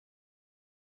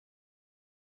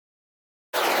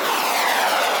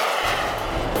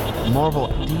Marvel,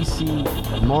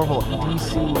 DC, Marvel,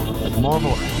 DC,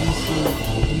 Marvel, DC,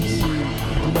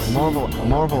 DC, Marvel.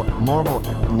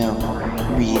 No,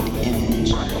 read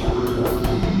image.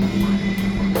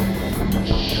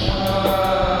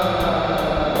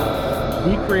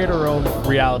 We create our own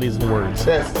realities and words.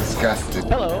 That's disgusting.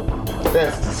 Hello.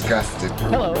 That's disgusting.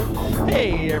 Hello.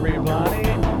 Hey, everybody.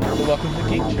 Welcome to the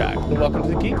Geek Chat. Welcome to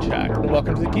the Geek Chat.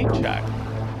 Welcome to the Geek Chat.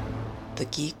 The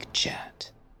Geek Chat.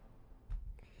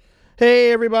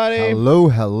 Hey, everybody. Hello.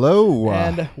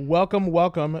 And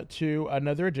welcome to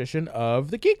another edition of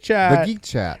the Geek Chat. The Geek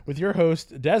Chat. With your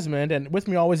host, Desmond, and with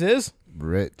me always is...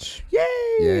 Rich.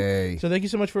 Yay! So thank you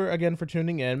so much for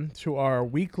tuning in to our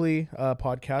weekly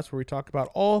podcast where we talk about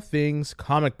all things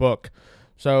comic book.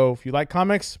 So if you like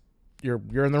comics,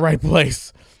 you're in the right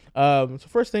place. So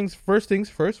first things first,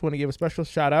 want to give a special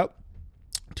shout out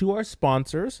to our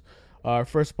sponsors. Our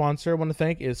first sponsor I want to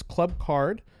thank is Club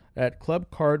Card at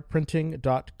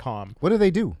clubcardprinting.com. What do they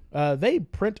do? They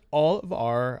print all of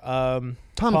our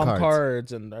Tom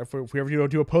cards, and if we ever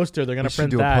do a poster, they're going to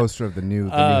print do that. A poster of the new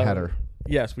header.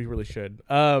 Yes, we really should.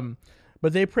 But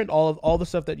they print all the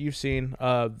stuff that you've seen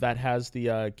that has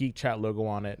the Geek Chat logo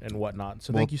on it and whatnot.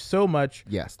 So thank you so much,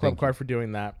 Club Card, for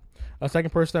doing that. A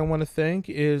second person I want to thank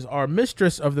is our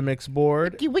mistress of the mix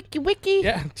board, Wiki.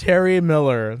 yeah, Terry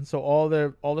Miller. So all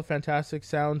the fantastic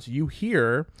sounds you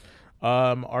hear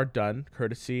are done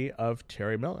courtesy of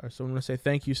Terry Miller. So I'm going to say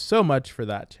thank you so much for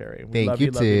that, Terry. We Thank you,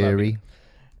 Terry.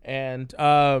 And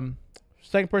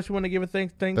second person we want to give a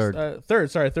third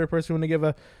person we want to give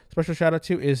a special shout out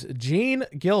to is Gene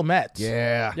Gilmet.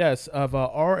 Yeah. Yes, of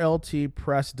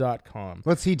rltpress.com.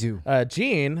 What's he do?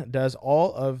 Gene does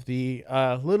all of the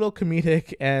little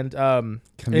comedic and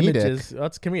images. Well,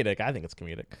 it's comedic. I think it's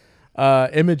comedic.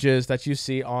 Images that you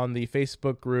see on the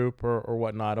Facebook group or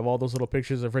whatnot of all those little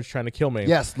pictures of Rich trying to kill me.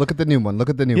 Yes, look at the new one.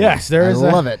 Yes, I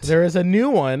love it. There is a new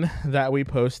one that we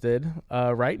posted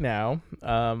right now.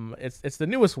 It's the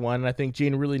newest one, and I think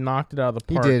Gene really knocked it out of the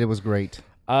park. He did. It was great.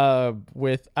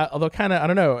 With although kind of I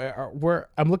don't know.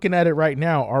 I'm looking at it right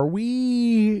now. Are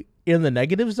we in the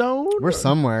negative zone? We're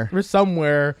somewhere.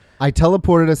 I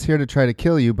teleported us here to try to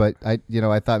kill you, but I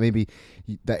thought maybe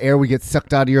the air would get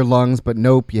sucked out of your lungs, but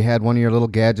nope, you had one of your little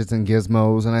gadgets and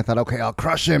gizmos, and I thought, okay, I'll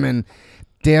crush him, and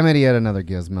damn it, he had another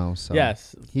gizmo. So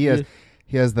yes, he has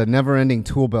the never-ending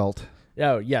tool belt.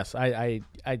 Oh yes, I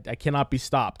cannot be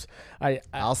stopped.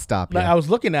 I'll stop you. I was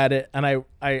looking at it, and I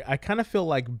kind of feel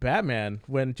like Batman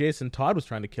when Jason Todd was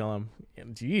trying to kill him.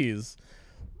 Jeez.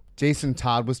 Jason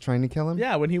Todd was trying to kill him?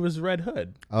 Yeah, when he was Red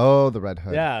Hood. Oh, the Red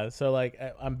Hood. Yeah, so like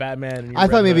I'm Batman. And I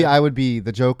thought maybe I would be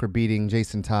the Joker beating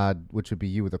Jason Todd, which would be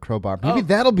you with a crowbar. Maybe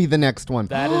that'll be the next one.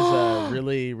 That is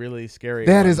really, really scary.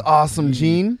 That is awesome,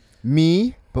 Gene.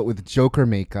 Me, but with Joker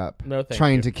makeup. No, thank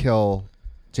trying you. to kill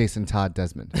Jason Todd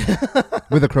Desmond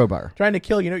with a crowbar. Trying to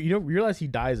kill. You don't realize he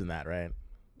dies in that, right?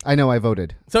 I know. I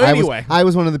voted. So anyway, I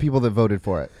was one of the people that voted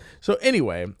for it. So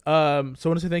anyway, so I want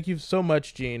to say thank you so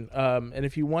much, Gene. And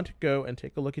if you want to go and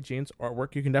take a look at Gene's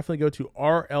artwork, you can definitely go to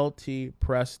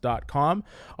rltpress.com.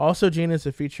 Also, Gene is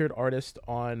a featured artist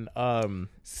on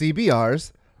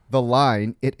CBR's The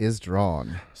Line It Is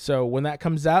Drawn. So when that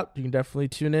comes out, you can definitely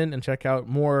tune in and check out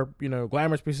more,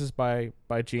 glamorous pieces by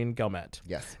Gene Gilmet.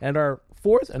 Yes. And our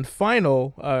fourth and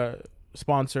final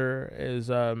sponsor is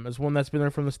one that's been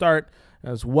there from the start,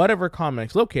 as Whatever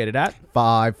Comics, located at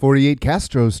 548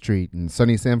 Castro Street in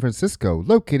sunny San Francisco,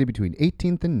 located between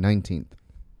 18th and 19th.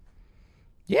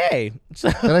 Yay!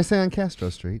 Did I say on Castro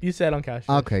Street? You said on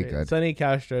Castro Street. Okay, good. Sunny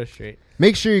Castro Street.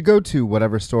 Make sure you go to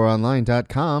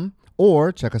whateverstoreonline.com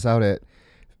or check us out at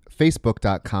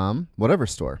facebook.com, whatever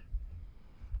store.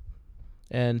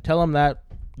 And tell them that,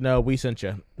 no, we sent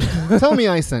you. Tell me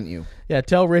I sent you. Yeah,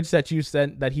 tell Rich that he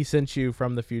sent you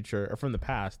from the future or from the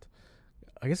past.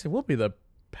 I guess it will be the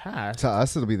past. To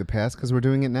us, it'll be the past because we're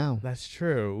doing it now. That's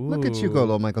true. Ooh. Look at you go,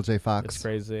 little Michael J. Fox. It's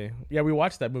crazy. Yeah, we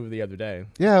watched that movie the other day.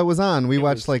 Yeah, it was on. We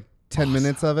watched like 10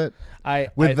 minutes of it. I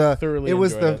thoroughly It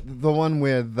was enjoyed the one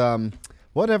with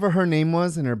whatever her name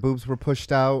was, and her boobs were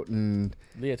pushed out, and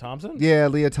Leah Thompson. Yeah,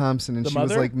 Leah Thompson, and the she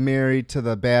mother? was like married to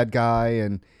the bad guy,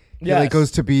 and he Yes. like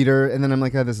goes to beat her, and then I'm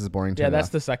like, oh, this is boring. Yeah, that's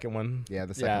the second one. Yeah,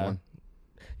 the second one.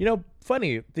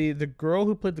 Funny, the girl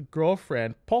who played the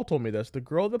girlfriend, Paul told me this, the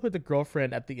girl that played the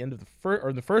girlfriend at the end of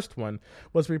the first one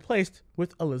was replaced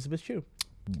with Elizabeth Shue.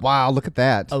 Wow, look at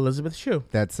that. Elizabeth Shue.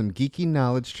 That's some geeky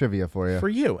knowledge trivia for you. For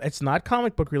you. It's not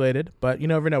comic book related, but you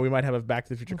never know. We might have a Back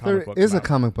to the Future comic book. There is a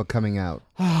comic book coming out.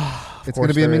 It's going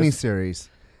to be a mini-series.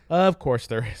 Of course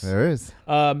there is. There is.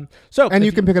 And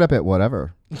you can pick it up at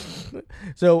whatever.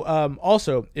 So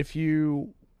also, if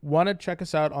you want to check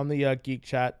us out on the Geek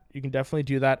Chat, you can definitely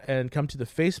do that and come to the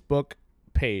Facebook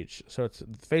page. So it's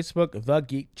Facebook, The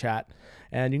Geek Chat,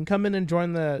 and you can come in and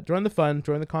join the fun,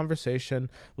 join the conversation.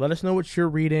 Let us know what you're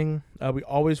reading. We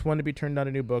always want to be turned on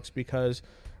to new books because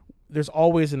there's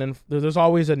always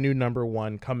a new number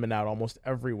one coming out almost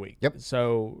every week. Yep.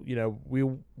 So we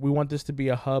want this to be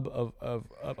a hub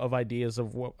of ideas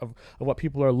of what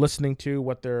people are listening to,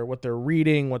 what they're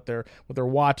reading, what they're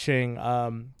watching.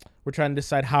 We're trying to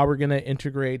decide how we're going to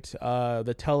integrate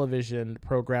the television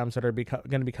programs that are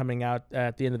going to be coming out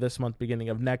at the end of this month, beginning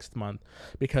of next month,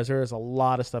 because there is a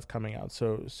lot of stuff coming out.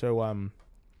 So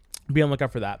be on the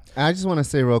lookout for that. I just want to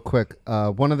say real quick,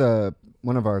 one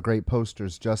of our great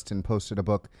posters, Justin, posted a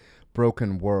book,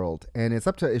 Broken World, and it's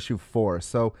up to issue 4.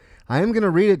 So I am going to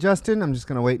read it, Justin. I'm just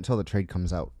going to wait until the trade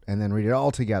comes out and then read it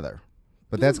all together.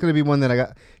 But that's going to be one that I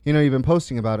got. You've been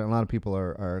posting about it, and a lot of people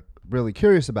are really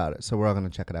curious about it. So we're all going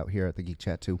to check it out here at the Geek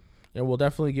Chat too. And we'll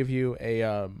definitely give you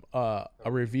a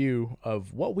review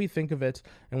of what we think of it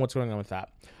and what's going on with that.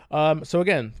 So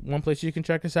again, one place you can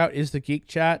check us out is the Geek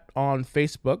Chat on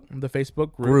Facebook, the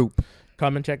Facebook group.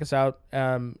 Come and check us out.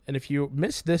 And if you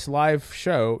missed this live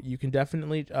show, you can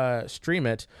definitely stream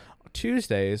it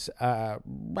Tuesdays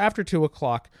after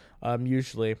 2:00,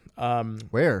 usually.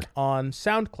 Where? On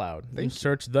SoundCloud. You can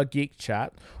search The Geek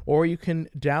Chat, or you can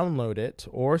download it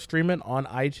or stream it on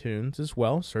iTunes as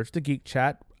well. Search The Geek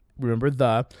Chat.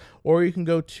 Remember or you can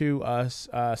go to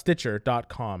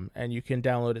Stitcher.com and you can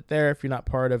download it there if you're not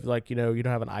part of you don't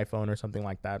have an iPhone or something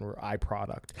like that, or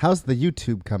iProduct. How's the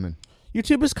YouTube coming?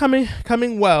 YouTube is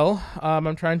coming well.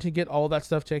 I'm trying to get all that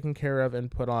stuff taken care of and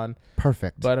put on.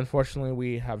 Perfect. But unfortunately,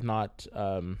 we have not.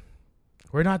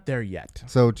 We're not there yet.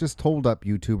 So just hold up,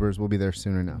 YouTubers. We'll be there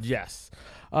soon enough. Yes.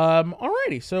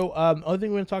 Alrighty. So other thing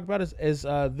we're going to talk about is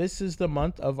this is the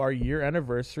month of our year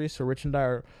anniversary. So Rich and I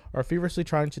are feverishly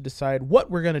trying to decide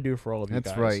what we're going to do for all of you guys.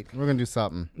 That's right. We're going to do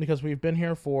something. Because we've been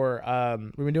here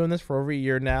we've been doing this for over a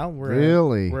year now.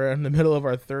 We're in the middle of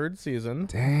our 3rd season.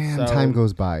 Damn, time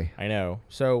goes by. I know.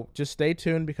 So just stay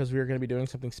tuned because we're going to be doing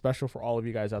something special for all of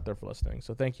you guys out there for listening.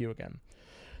 So thank you again.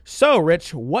 So,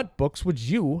 Rich, what books would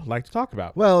you like to talk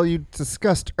about? Well, you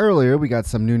discussed earlier we got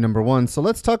some new number ones. So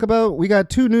let's talk about, we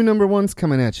got 2 new number ones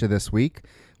coming at you this week.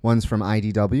 One's from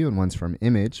IDW and one's from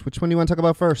Image. Which one do you want to talk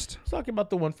about first? Let's talk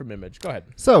about the one from Image. Go ahead.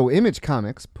 So, Image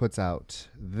Comics puts out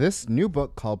this new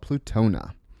book called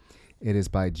Plutona. It is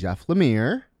by Jeff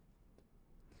Lemire.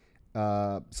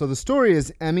 So the story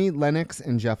is Emmy Lennox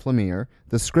and Jeff Lemire.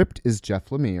 The script is Jeff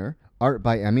Lemire. Art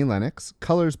by Emmy Lennox.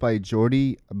 Colors by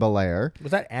Jordi Belair.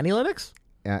 Was that Annie Lennox?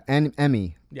 And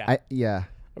Emmy. Yeah. Yeah.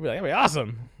 I'd be like, that'd be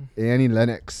awesome. Annie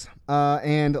Lennox.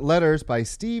 And letters by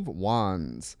Steve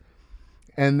Wands.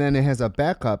 And then it has a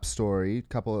backup story,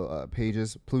 couple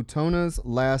pages. Plutona's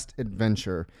Last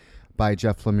Adventure by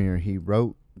Jeff Lemire. He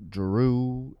wrote,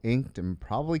 drew, inked, and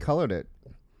probably colored it.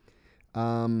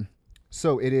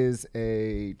 So it is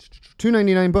a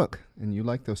 $2.99 book, and you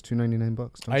like those $2.99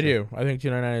 books, don't you? I do. I think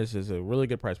 $2.99 is a really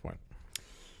good price point.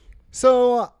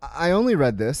 So I only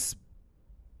read this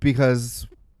because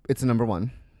it's a number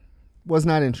one. Was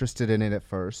not interested in it at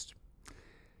first.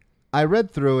 I read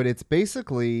through it. It's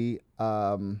basically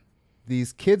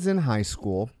these kids in high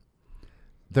school.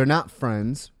 They're not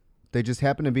friends. They just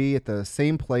happen to be at the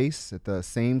same place at the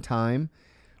same time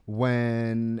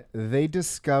when they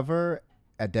discover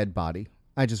a dead body.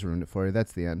 I just ruined it for you.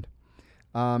 That's the end.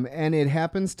 And it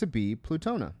happens to be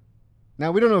Plutona.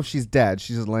 Now, we don't know if she's dead.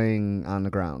 She's just laying on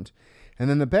the ground. And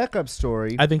then the backup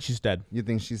story. I think she's dead. You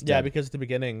think she's dead? Yeah, because in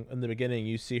the beginning,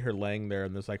 you see her laying there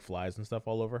and there's like flies and stuff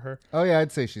all over her. Oh, yeah,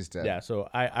 I'd say she's dead. Yeah, so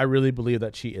I really believe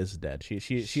that she is dead. She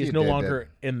is no longer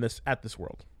at this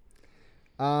world.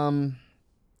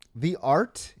 The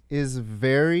art is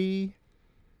very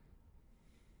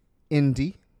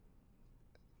indie.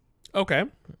 Okay.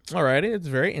 Alrighty. It's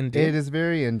very indie. It is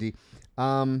very indie.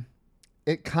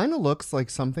 It kind of looks like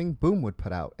something Boom would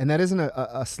put out. And that isn't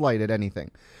a slight at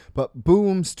anything. But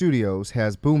Boom Studios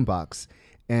has Boombox.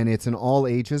 And it's an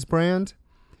all-ages brand.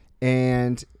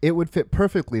 And it would fit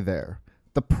perfectly there.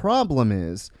 The problem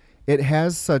is it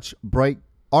has such bright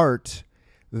art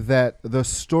that the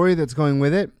story that's going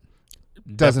with it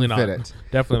doesn't fit it.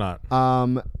 Definitely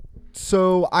not.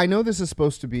 So I know this is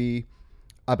supposed to be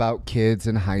about kids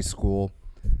in high school,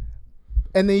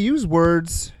 and they use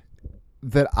words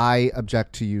that I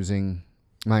object to using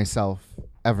myself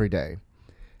every day.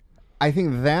 I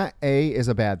think that is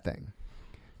a bad thing.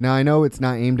 Now, I know it's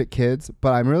not aimed at kids,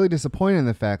 but I'm really disappointed in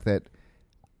the fact that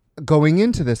going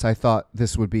into this, I thought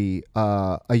this would be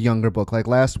a younger book. Like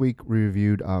last week, we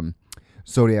reviewed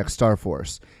Zodiac Star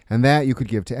Force, and that you could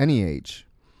give to any age.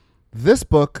 This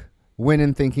book went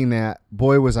in thinking that,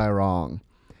 boy, was I wrong.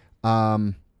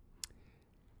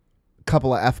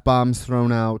 Couple of F-bombs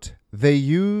thrown out. They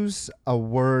use a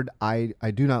word I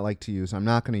do not like to use. I'm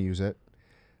not going to use it.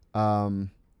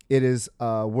 It is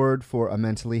a word for a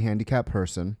mentally handicapped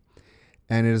person,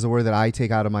 and it is a word that I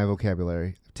take out of my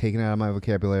vocabulary. Taken out of my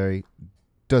vocabulary,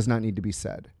 does not need to be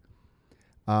said.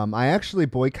 I actually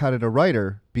boycotted a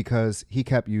writer because he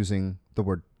kept using the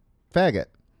word faggot.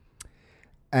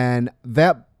 And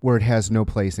that word has no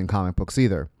place in comic books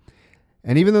either.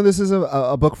 And even though this is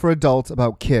a book for adults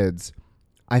about kids,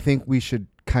 I think we should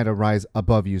kind of rise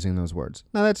above using those words.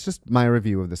 Now, that's just my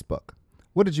review of this book.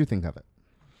 What did you think of it?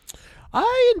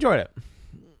 I enjoyed it.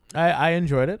 I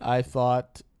enjoyed it. I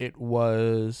thought it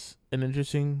was an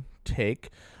interesting take,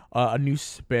 a new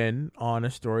spin on a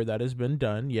story that has been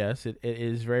done. Yes, it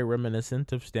is very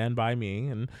reminiscent of Stand By Me,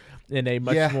 and in a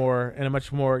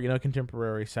much more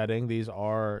contemporary setting. These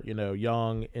are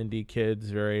young indie kids,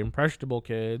 very impressionable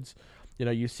kids.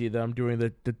 You see them doing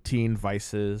the teen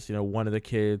vices. One of the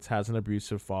kids has an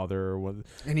abusive father,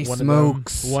 and he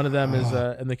smokes. One of them is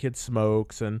and the kid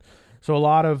smokes, and so a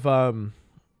lot of and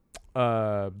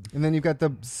then you've got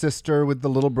the sister with the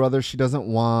little brother she doesn't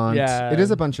want. Yeah, it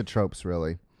is a bunch of tropes,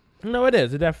 really. No, it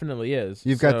is. It definitely is.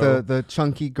 You've got the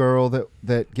chunky girl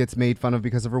that gets made fun of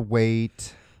because of her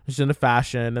weight. She's into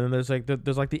fashion, and then there's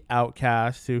the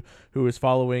outcast who is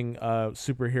following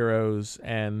superheroes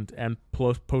and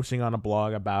posting on a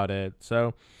blog about it.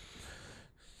 So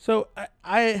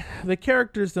I the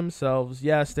characters themselves,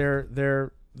 yes,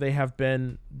 they have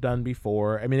been done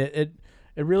before. I mean, it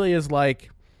really is like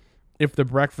if the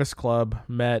Breakfast Club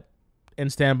met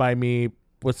and Stand By Me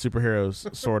with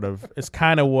superheroes, sort of. It's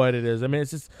kind of what it is. I mean,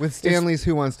 it's just with Stanley's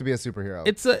Who Wants to Be a Superhero.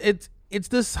 It's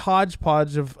this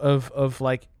hodgepodge of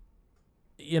like,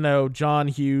 John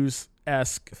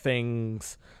Hughes-esque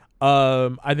things.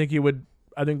 I think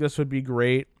this would be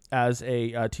great as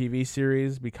a TV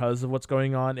series because of what's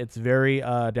going on. It's very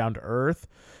down to earth.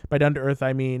 By down to earth,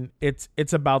 I mean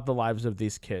it's about the lives of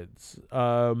these kids.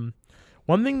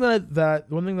 One thing that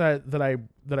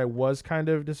I was kind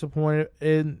of disappointed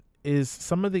in is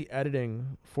some of the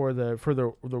editing for the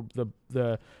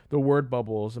word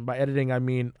bubbles, and by editing I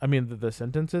mean the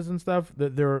sentences and stuff.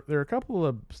 There are a couple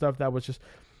of stuff that was just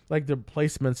like the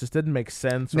placements just didn't make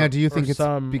sense. Now, do you think it's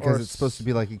because it's supposed to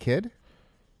be like a kid?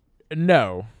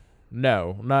 No,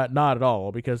 not at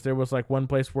all. Because there was like one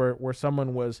place where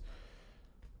someone was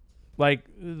like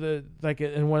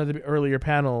in one of the earlier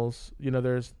panels.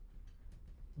 There's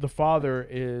the father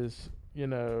is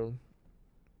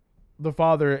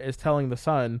telling the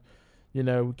son,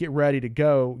 get ready to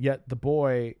go. Yet the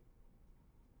boy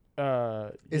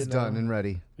is done and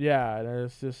ready. Yeah, and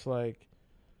it's just like,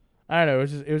 I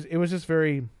don't know. It was just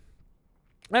very,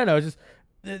 I don't know. It's just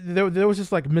there was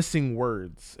just like missing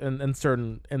words in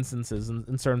certain instances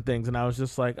and certain things, and I was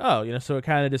just like, oh, so it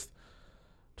kind of just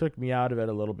took me out of it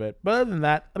a little bit. But other than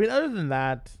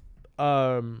that,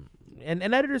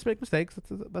 and editors make mistakes.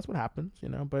 That's what happens,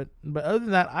 But other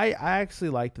than that, I actually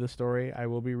liked the story. I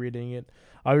will be reading it.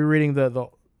 I'll be reading the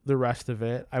rest of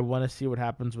it. I want to see what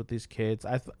happens with these kids.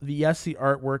 The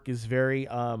artwork is very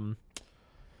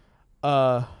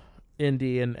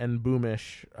indie and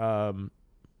boomish.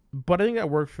 But I think that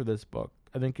works for this book.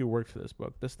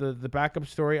 The backup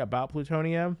story about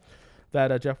Plutonia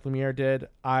that Jeff Lemire did.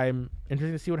 I'm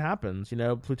interested to see what happens.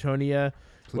 Plutona,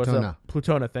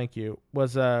 thank you.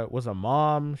 Was a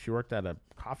mom. She worked at a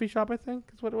coffee shop, I think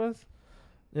is what it was.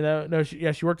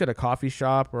 She worked at a coffee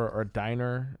shop or a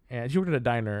diner, and she worked at a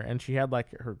diner, and she had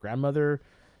like her grandmother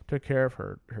took care of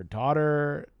her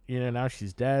daughter. Now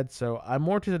she's dead. So I'm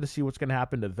more interested to see what's going to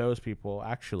happen to those people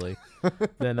actually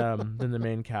than the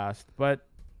main cast. But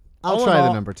I'll try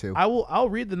the number 2. I'll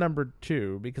read the number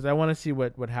 2 because I want to see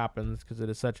what happens, because it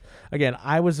is such. Again,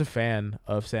 I was a fan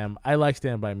of Sam. I like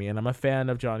Stand By Me, and I'm a fan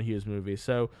of John Hughes movies.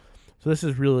 So this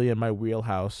is really in my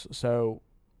wheelhouse. So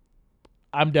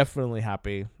I'm definitely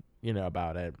happy,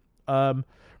 about it.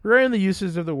 Regarding the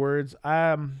uses of the words,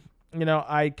 I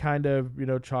kind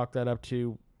of chalk that up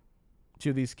to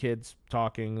these kids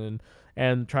talking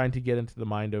and trying to get into the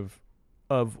mind of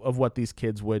what these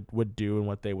kids would do and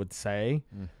what they would say.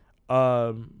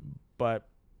 But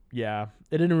yeah,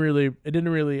 it didn't really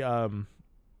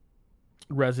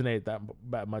resonate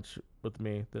that much with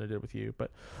me than it did with you.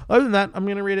 But other than that, I'm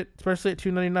gonna read it, especially at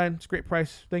 $2.99. It's a great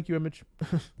price. Thank you, Image.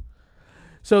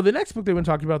 So the next book that we've been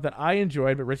talking about that I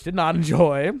enjoyed but Rich did not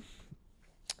enjoy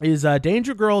is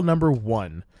Danger Girl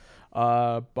 #1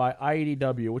 by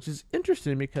IDW, which is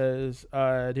interesting because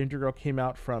Danger Girl came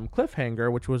out from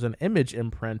Cliffhanger, which was an Image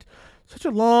imprint such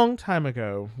a long time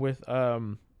ago with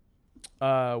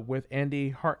with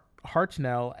Andy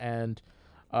Hartnell and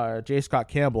J. Scott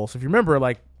Campbell. So if you remember,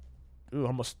 like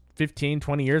almost 15,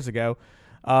 20 years ago,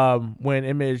 when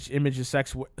Image's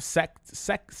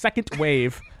second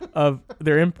wave of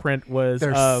their imprint was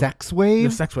Their sex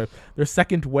wave. Their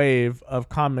second wave of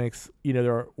comics,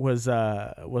 there was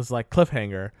like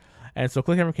Cliffhanger, and so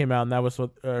Cliffhanger came out, and that was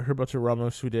what Humberto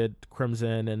Ramos, who did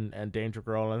Crimson and Danger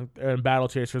Girl, and Battle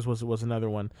Chasers was another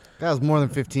one. That was more than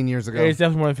 15 years ago. It's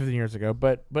definitely more than 15 years ago,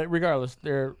 but regardless,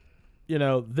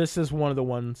 this is one of the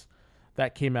ones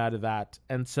that came out of that,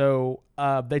 and so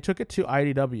they took it to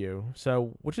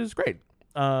IDW, which is great.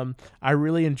 I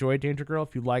really enjoyed Danger Girl.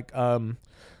 If you like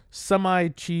semi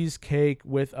cheesecake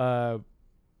with a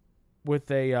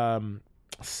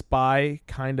spy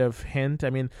kind of hint. I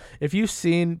mean, if you've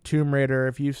seen Tomb Raider,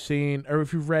 if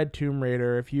you've read Tomb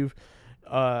Raider, if you've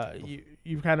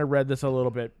kind of read this a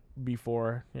little bit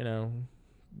before,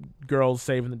 girls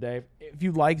saving the day. If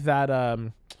you like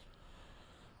that.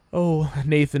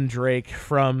 Nathan Drake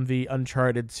from the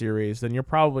Uncharted series, then you're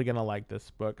probably gonna like this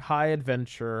book. High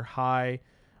adventure,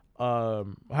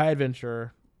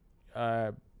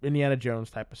 Indiana Jones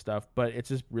type of stuff, but it's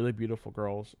just really beautiful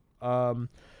girls.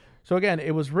 So again,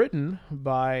 it was written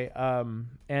by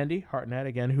Andy Hartnett,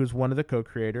 again, who's one of the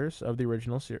co-creators of the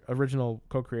original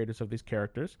co-creators of these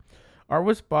characters. Art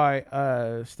was by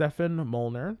Stephen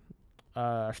Molnar,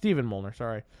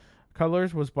 sorry.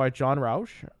 Colors was by John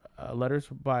Rausch. Letters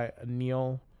by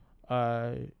Neil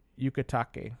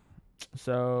Yukatake.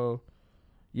 So,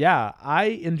 yeah, I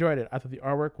enjoyed it. I thought the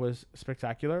artwork was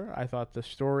spectacular. I thought the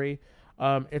story,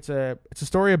 it's a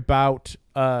story about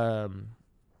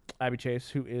Abby Chase,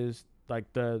 who is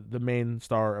like the main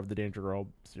star of the Danger Girl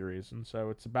series, and so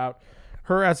it's about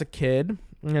her as a kid,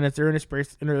 and it's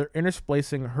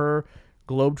intersplicing her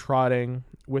globetrotting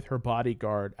with her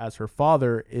bodyguard as her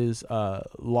father is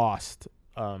lost.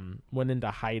 Went into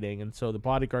hiding, and so the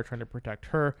bodyguard trying to protect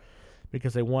her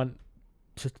because they want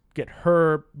to get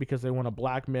her, because they want to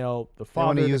blackmail the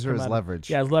father. They want to use her as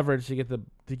leverage. As leverage to get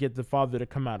the father to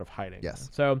come out of hiding.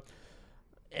 Yes.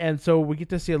 So we get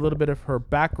to see a little bit of her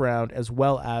background as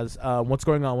well as what's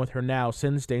going on with her now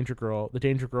since the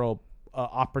Danger Girl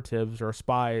operatives or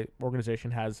spy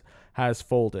organization has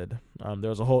folded. There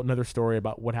was a whole another story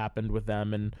about what happened with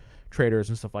them and traitors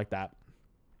and stuff like that.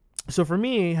 So for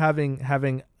me,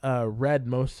 having read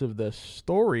most of the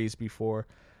stories before,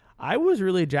 I was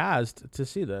really jazzed to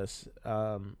see this,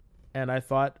 and I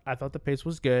thought the pace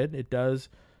was good.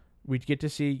 We get to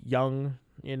see young,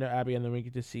 Abby, and then we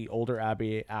get to see older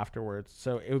Abby afterwards.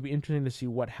 So it would be interesting to see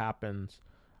what happens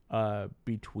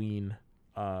between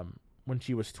when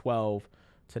she was 12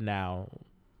 to now.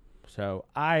 So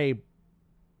I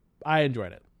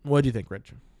enjoyed it. What do you think,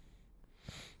 Rich?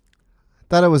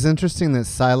 Thought it was interesting that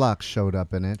Psylocke showed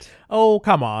up in it. Oh,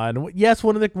 come on. Yes,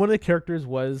 one of the characters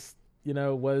was.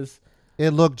 It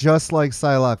looked just like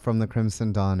Psylocke from the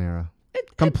Crimson Dawn era.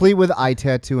 Complete with eye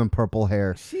tattoo and purple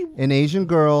hair. An Asian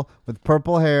girl with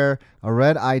purple hair, a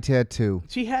red eye tattoo.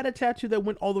 She had a tattoo that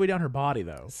went all the way down her body,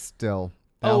 though. Still,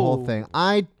 that whole thing.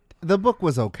 The book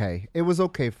was okay. It was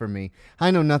okay for me. I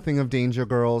know nothing of Danger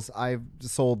Girls. I've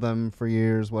sold them for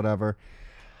years, whatever.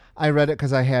 I read it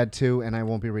because I had to, and I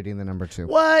won't be reading the number 2.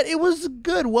 What? It was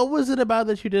good. What was it about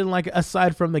that you didn't like,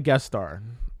 aside from the guest star?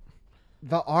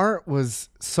 The art was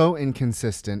so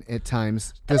inconsistent at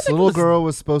times. This little girl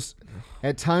was supposed...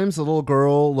 At times, the little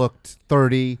girl looked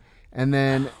 30, and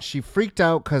then she freaked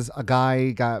out because a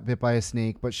guy got bit by a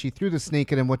snake, but she threw the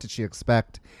snake at him. What did she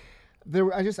expect?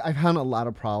 I found a lot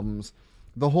of problems.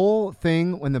 The whole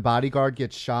thing, when the bodyguard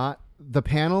gets shot, the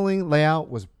paneling layout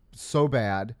was so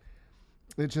bad.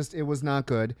 It was not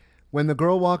good. When the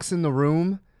girl walks in the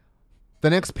room, the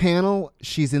next panel,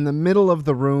 she's in the middle of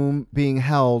the room being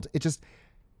held.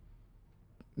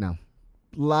 No.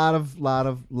 Lot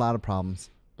of problems.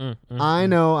 I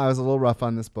know I was a little rough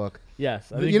on this book.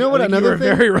 Yes. You know what? Another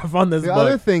thing, very rough on this book. The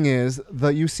other thing is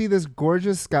that you see this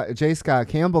gorgeous J. Scott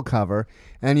Campbell cover,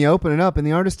 and you open it up, and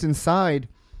the artist inside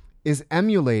is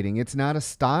emulating. It's not a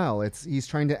style. He's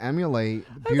trying to emulate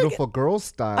beautiful girl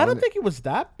style. I don't think it was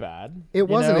that bad. It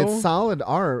wasn't. It's solid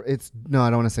art. No, I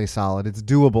don't want to say solid. It's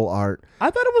doable art. I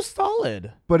thought it was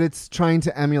solid. But it's trying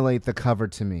to emulate the cover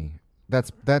to me.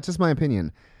 That's just my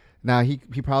opinion. Now, he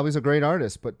probably is a great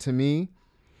artist, but to me,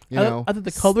 I thought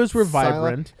the colors were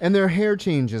vibrant. And their hair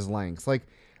changes lengths. Like,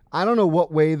 I don't know what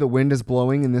way the wind is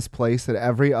blowing in this place that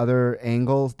every other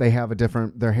angle they have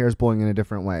their hair's blowing in a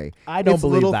different way. I don't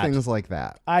believe little that. Things like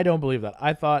that. I don't believe that.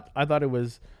 I thought it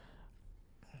was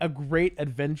a great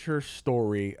adventure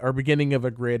story, or beginning of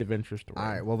a great adventure story. All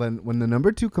right. Well, then when the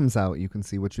number 2 comes out, you can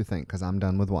see what you think, because I'm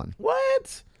done with 1.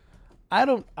 What? I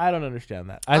don't understand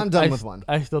that. I'm done with one.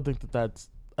 I still think that's.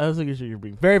 I think you're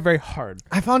being very, very hard.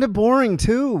 I found it boring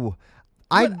too.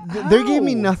 They gave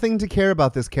me nothing to care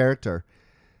about this character.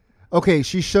 Okay,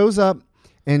 she shows up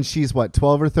and she's what,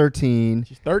 12 or 13?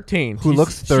 She's 13. Who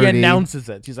looks 30. She announces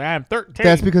it. She's like, I'm 13.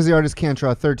 That's because the artist can't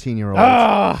draw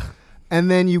 13-year-olds.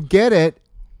 And then you get it,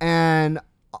 and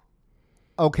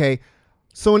okay,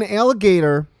 so an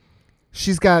alligator.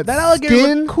 She's got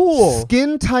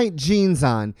skin tight jeans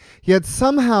on. Yet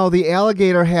somehow the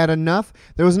alligator had enough.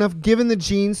 There was enough given the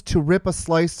jeans to rip a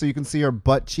slice so you can see her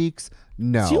butt cheeks.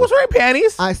 No, she was wearing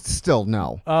panties. I still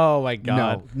no. Oh my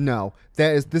god. No.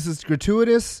 This is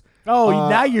gratuitous. Oh,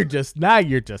 now you're just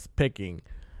picking.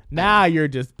 Now you're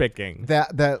just picking.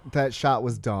 That shot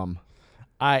was dumb.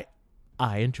 I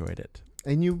enjoyed it.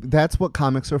 And that's what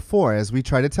comics are for. As we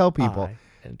try to tell people,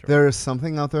 there is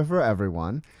something out there for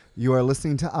everyone. You are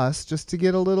listening to us just to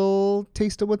get a little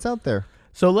taste of what's out there.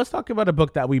 So let's talk about a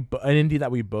book an indie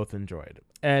that we both enjoyed,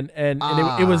 and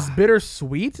it was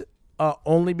bittersweet,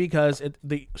 only because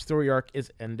the story arc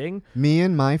is ending. Me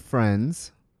and my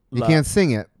friends, you can't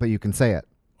sing it, but you can say it.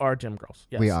 Are Gym Girls?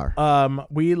 Yes. We are.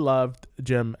 We loved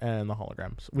Jim and the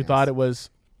Holograms. We thought it was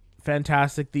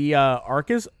fantastic. The arc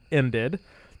is ended,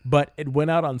 but it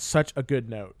went out on such a good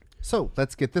note. So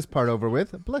let's get this part over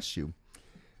with. Bless you.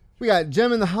 We got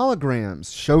Gem and the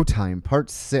Holograms, Showtime, Part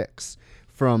 6,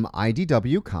 from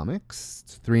IDW Comics.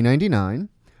 It's $3.99.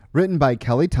 Written by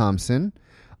Kelly Thompson.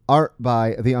 Art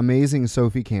by the amazing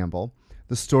Sophie Campbell.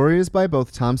 The story is by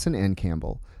both Thompson and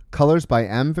Campbell. Colors by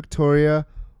M. Victoria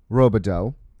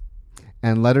Robideau.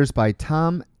 And letters by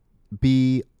Tom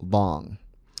B. Long.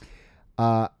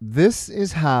 This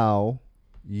is how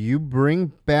you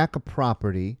bring back a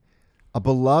property, a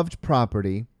beloved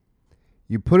property.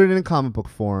 You put it in a comic book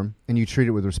form and you treat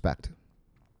it with respect.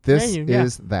 This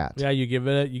is that. Yeah, you give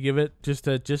it just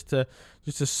a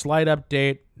slight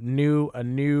update, a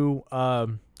new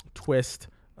twist,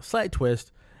 a slight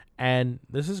twist, and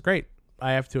this is great.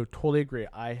 I have to totally agree.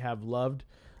 I have loved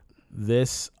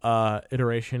this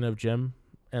iteration of Jim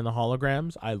and the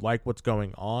Holograms. I like what's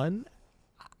going on.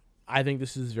 I think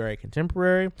this is very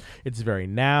contemporary. It's very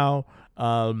now.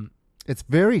 It's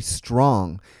very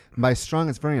strong. By strong,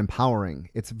 it's very empowering.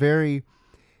 It's very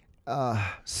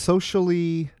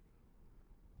socially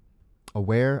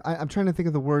aware. I'm trying to think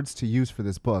of the words to use for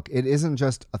this book. It isn't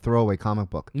just a throwaway comic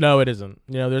book. No, it isn't.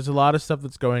 There's a lot of stuff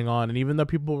that's going on. And even though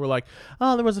people were like,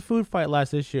 oh, there was a food fight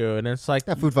last issue. And it's like...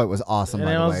 That food fight was awesome, by the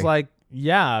way. And I was like,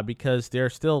 yeah, because they're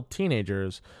still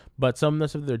teenagers. But some of the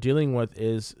stuff they're dealing with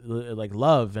is like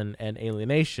love and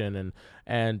alienation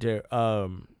and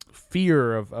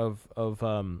fear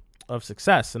of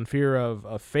success and fear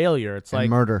of failure. It's like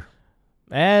murder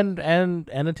and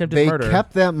attempted murder. They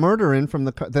kept that murder in from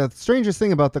the strangest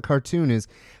thing about the cartoon is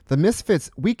the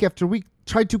Misfits week after week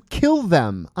tried to kill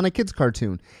them on a kid's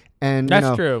cartoon. And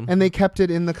that's true. And they kept it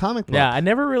in the comic book. Yeah, I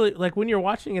never really like when you're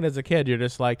watching it as a kid, you're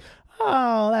just like,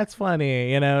 oh, that's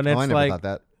funny, and it's I never like thought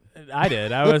that. I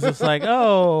did. I was just like,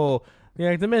 oh,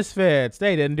 the Misfits,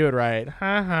 they didn't do it right.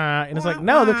 Ha ha. And it's like,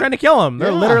 no, they're trying to kill them.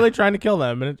 They're literally trying to kill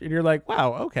them. And you're like,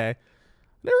 wow, okay. I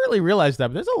never really realized that,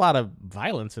 but there's a lot of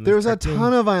violence in this There's cartoon. A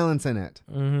ton of violence in it.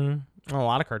 Mm-hmm. A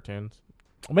lot of cartoons.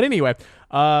 But anyway,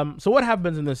 so what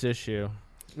happens in this issue?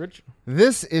 Rich?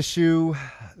 This issue,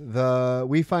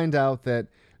 we find out that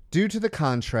due to the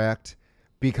contract,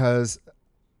 because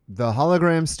the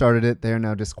Holograms started it, they are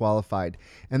now disqualified.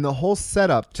 And the whole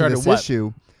setup to this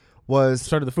issue was...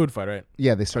 Started the food fight, right?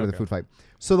 Yeah, they started the food fight.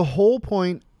 So the whole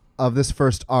point of this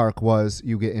first arc was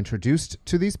you get introduced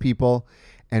to these people,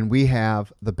 and we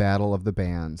have the battle of the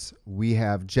bands. We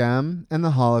have Gem and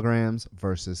the Holograms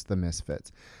versus the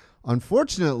Misfits.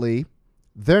 Unfortunately,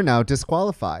 they're now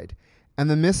disqualified. And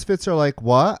the Misfits are like,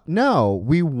 what? No,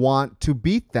 we want to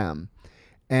beat them.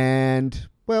 And...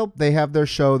 well, they have their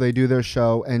show, they do their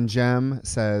show, and Gem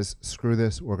says, screw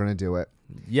this, we're going to do it.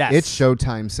 Yes. It's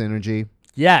Showtime synergy.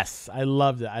 Yes, I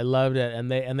loved it.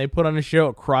 And they put on a show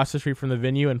across the street from the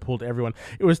venue and pulled everyone.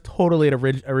 It was totally a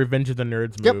Revenge of the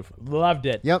Nerds move. Loved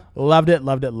it. Yep. Loved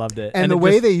it. And the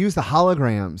way they used the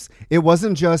holograms, it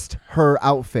wasn't just her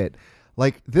outfit.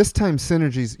 Like, this time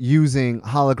Synergy's using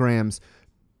holograms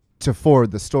to forward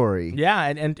the story. Yeah,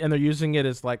 and they're using it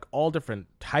as like all different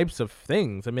types of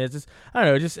things. I mean, it's just, I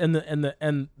don't know, just and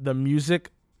the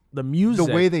music, the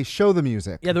way they show the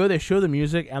music. Yeah, the way they show the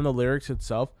music and the lyrics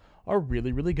itself are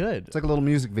really, really good. It's like a little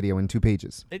music video in 2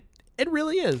 pages. It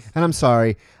really is. And I'm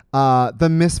sorry, the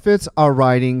Misfits are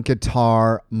riding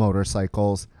guitar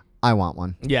motorcycles. I want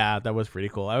one. Yeah, that was pretty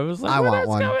cool. I was like, I want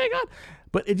one. Going on?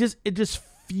 But it just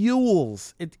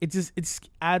fuels. It just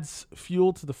adds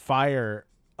fuel to the fire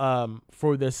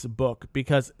for this book,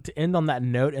 because to end on that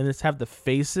note and just have the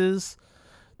faces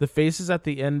at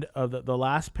the end of the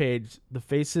last page, the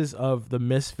faces of the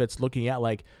misfits looking at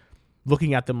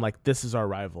them like this is our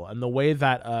rival, and the way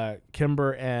that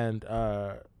Kimber and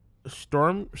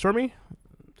Stormy,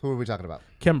 Who are we talking about?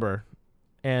 Kimber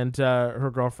and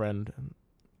her girlfriend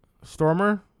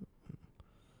Stormer.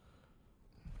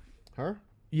 Her?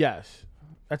 Yes,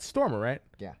 that's Stormer, right?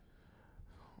 Yeah.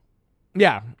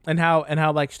 Yeah, and how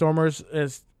like Stormer's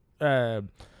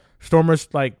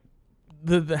like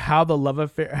how the love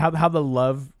affair, how the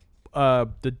love,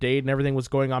 the date and everything was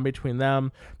going on between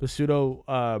them, the pseudo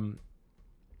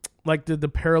like the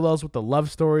parallels with the love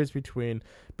stories between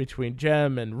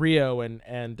Jem and Rio and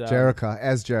Jerica,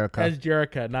 as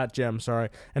Jerica, not Jem, sorry,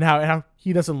 and how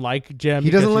he doesn't like Jem.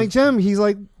 He doesn't like Jem. He's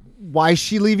like, why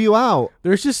she leave you out?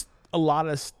 There's just a lot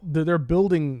of they're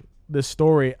building the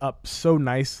story up so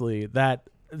nicely that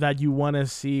you want to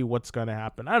see what's going to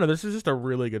happen. I don't know. This is just a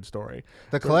really good story.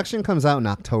 The collection comes out in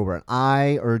October, and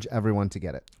I urge everyone to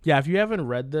get it. Yeah, if you haven't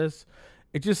read this,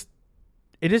 it just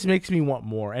makes me want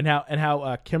more. And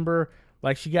how Kimber,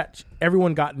 like,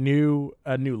 everyone got a new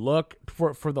look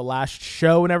for the last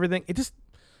show and everything. This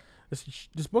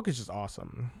book is just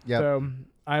awesome. Yeah. So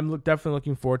I'm definitely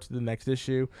looking forward to the next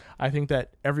issue. I think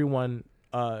that everyone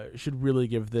should really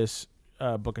give this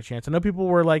book a chance. I know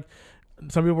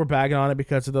some people were bagging on it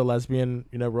because of the lesbian,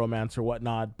 romance or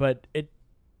whatnot, but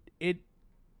it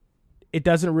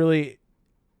doesn't really.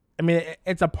 I mean,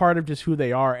 it's a part of just who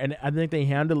they are, and I think they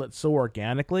handle it so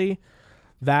organically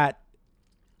that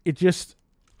it just.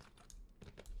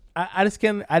 I just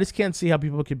can't see how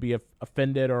people could be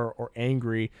offended or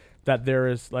angry that there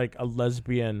is like a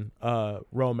lesbian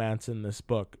romance in this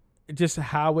book. Just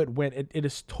how it went. It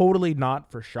is totally not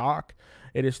for shock.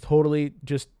 It is totally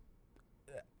just.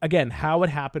 Again, how it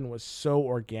happened was so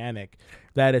organic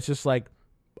that it's just like,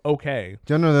 okay.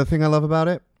 Do you know the thing I love about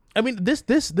it? I mean, this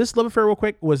love affair, real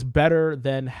quick, was better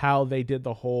than how they did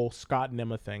the whole Scott and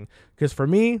Emma thing. Because for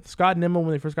me, Scott and Emma,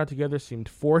 when they first got together, seemed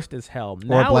forced as hell.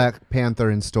 Or Black Panther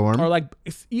and Storm. Or like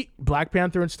Black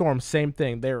Panther and Storm, same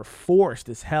thing. They're forced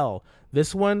as hell.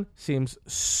 This one seems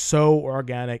so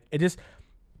organic. It just,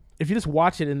 if you just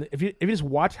watch it, and if you just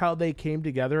watch how they came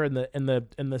together in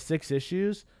the 6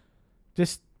 issues,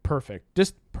 just perfect.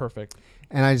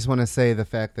 And I just want to say the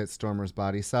fact that Stormer's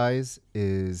body size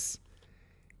is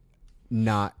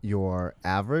not your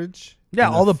average.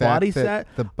 Yeah, all the body set.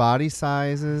 The body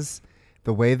sizes,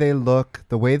 the way they look,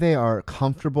 the way they are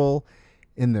comfortable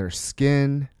in their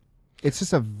skin. It's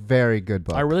just a very good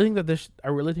book. I really think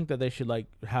that they should like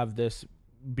have this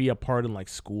be a part in like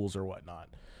schools or whatnot.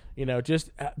 Just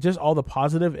all the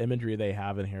positive imagery they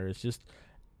have in here is just,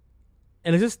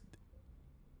 and it's just.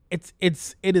 It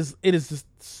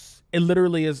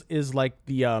literally is like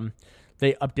the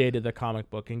they updated the comic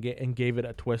book and gave it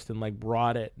a twist and like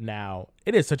brought it now.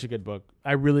 It is such a good book.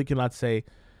 I really cannot say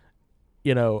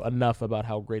enough about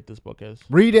how great this book is.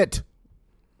 Read it.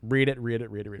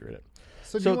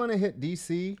 So do you want to hit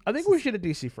DC? I think we should hit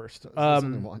DC first. There's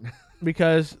only one.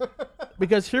 because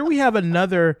here we have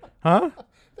another, huh?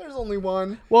 There's only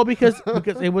one. Well, because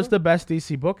it was the best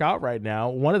DC book out right now,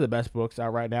 one of the best books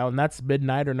out right now, and that's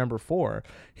Midnighter #4.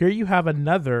 Here you have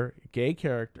another gay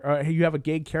character. You have a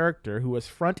gay character who is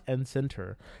front and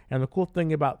center. And the cool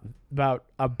thing about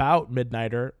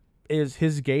Midnighter is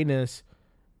his gayness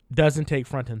doesn't take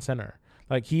front and center.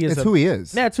 Like it's who he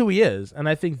is. Yeah, it's who he is, and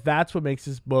I think that's what makes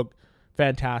this book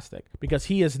fantastic, because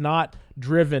he is not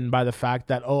driven by the fact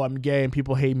that, oh, I'm gay and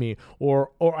people hate me,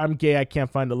 or I'm gay, I can't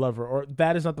find a lover, or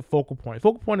that is not the focal point.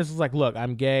 Focal point is just like, look,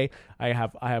 I'm gay, I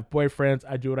have boyfriends,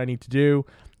 I do what I need to do.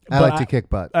 I like to kick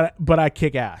butt. But I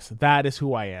kick ass. That is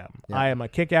who I am. Yeah. I am a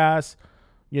kick ass,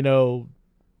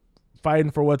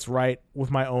 fighting for what's right with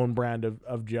my own brand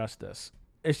of justice.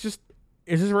 It's just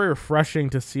very refreshing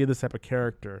to see this type of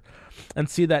character and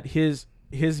see that his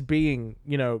being,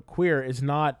 queer is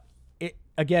not.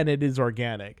 Again, it is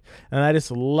organic. And I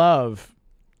just love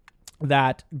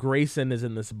that Grayson is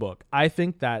in this book. I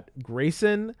think that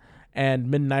Grayson and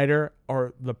Midnighter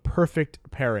are the perfect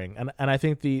pairing. And I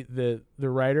think the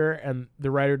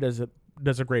writer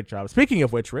does a great job. Speaking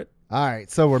of which, Rit. All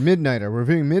right, so we're Midnighter. We're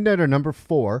reviewing Midnighter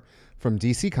 #4 from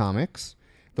DC Comics.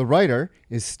 The writer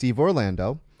is Steve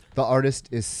Orlando. The artist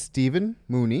is Stephen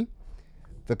Mooney.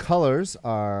 The colors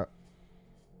are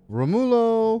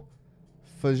Romulo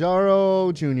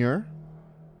Fajaro Jr.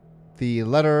 The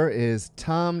letter is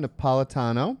Tom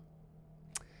Napolitano.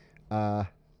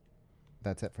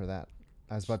 That's it for that.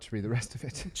 I was about to read the rest of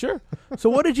it. Sure. So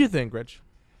what did you think, Rich?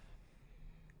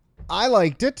 I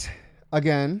liked it.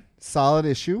 Again, solid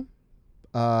issue.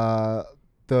 The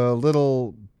the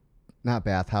little, not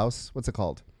bathhouse, what's it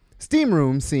called? Steam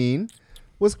room scene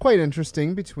was quite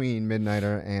interesting between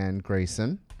Midnighter and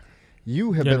Grayson.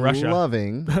 You have been Russia.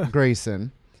 loving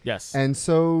Grayson. Yes. And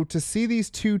so to see these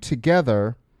two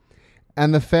together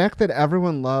and the fact that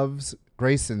everyone loves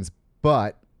Grayson's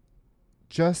butt,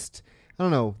 just, I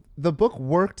don't know, the book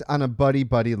worked on a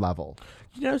buddy-buddy level.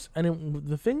 Yes, and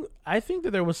the thing, I think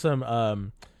that there was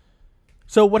some,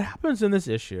 so what happens in this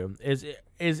issue is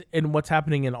and what's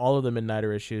happening in all of the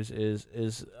Midnighter issues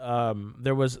is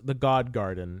there was the God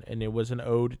Garden, and it was an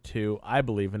ode to, I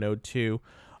believe,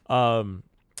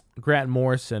 Grant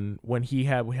Morrison when we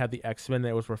had the X-Men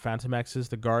that was for Phantom X's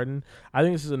The Garden. I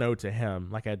think this is an ode to him,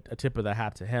 like a tip of the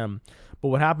hat to him. But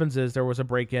what happens is there was a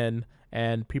break-in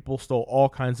and people stole all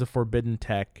kinds of forbidden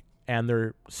tech and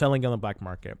they're selling it on the black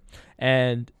market.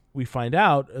 And we find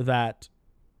out that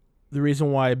the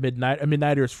reason why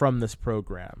Midnighter is from this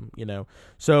program, you know.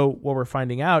 So what we're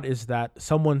finding out is that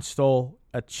someone stole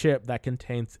a chip that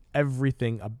contains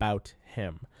everything about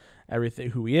him. Everything,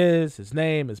 who he is, his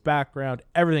name, his background,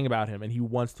 everything about him, and he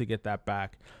wants to get that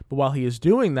back. But while he is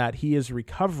doing that, he is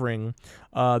recovering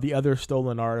the other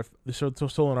stolen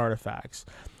artifacts.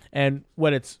 And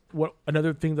what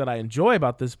another thing that I enjoy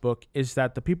about this book is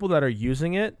that the people that are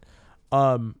using it,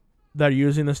 that are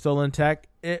using the stolen tech,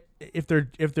 if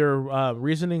their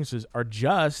reasonings are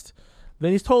just,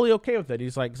 then he's totally okay with it.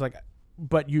 He's like,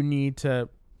 but you need to,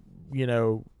 you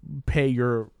know, pay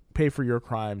for your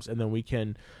crimes, and then we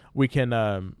can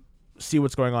see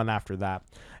what's going on after that.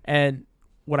 And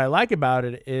what I like about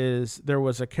it is there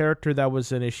was a character that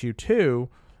was in issue 2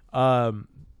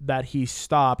 that he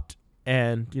stopped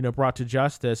and, you know, brought to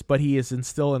justice, but he is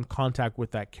still in contact with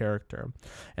that character.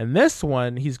 And this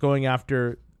one, he's going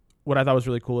after, what I thought was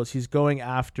really cool is he's going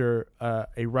after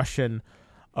a Russian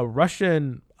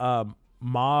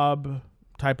mob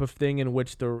type of thing in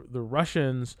which the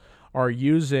Russians are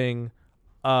using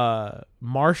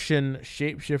Martian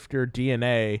shapeshifter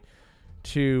DNA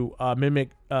to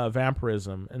mimic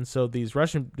vampirism, and so these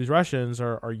Russians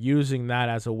are using that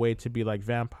as a way to be like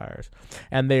vampires,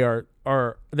 and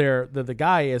the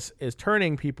guy is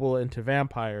turning people into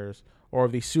vampires or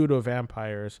the pseudo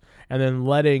vampires, and then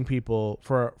letting people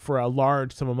for a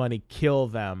large sum of money kill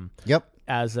them. Yep.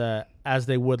 As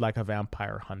they would like a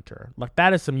vampire hunter. Like,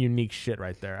 that is some unique shit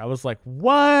right there. I was like,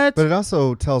 what? But it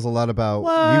also tells a lot about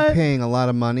you paying a lot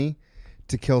of money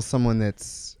to kill someone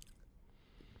that's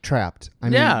trapped. I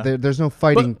mean, there's no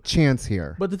fighting chance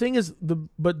here. But the thing is, the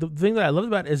thing that I loved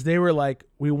about it is they were like,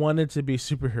 we wanted to be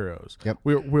superheroes. Yep.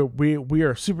 We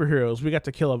are superheroes. We got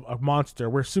to kill a monster.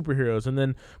 We're superheroes. And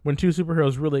then when two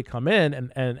superheroes really come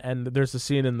in, and there's a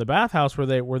scene in the bathhouse where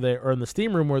they or in the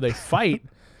steam room where they fight.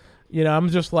 You know, I'm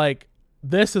just like,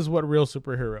 this is what real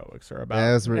superheroics are about.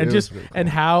 Yeah, and just really cool. and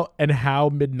how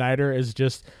Midnighter is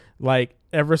just like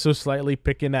ever so slightly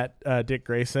picking at Dick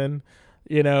Grayson,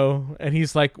 you know, and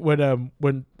he's like when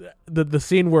the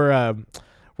scene where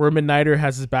Midnighter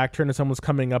has his back turned and someone's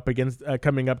coming up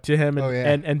to him,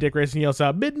 and, and Dick Grayson yells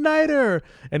out Midnighter,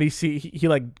 and he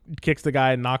like kicks the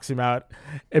guy and knocks him out,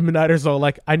 and Midnighter's all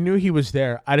like, I knew he was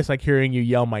there, I just like hearing you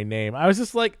yell my name. I was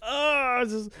just like,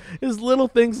 it's little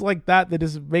things like that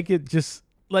just make it just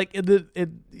like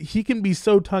he can be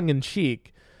so tongue in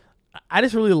cheek. I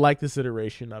just really like this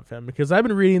iteration of him because I've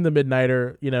been reading the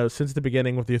Midnighter, you know, since the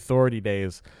beginning with the Authority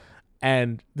days.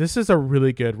 And this is a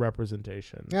really good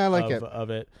representation of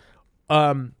it.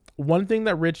 One thing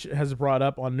that Rich has brought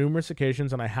up on numerous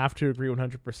occasions, and I have to agree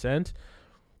 100%,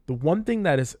 the one thing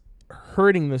that is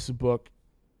hurting this book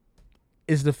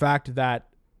is the fact that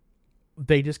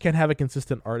they just can't have a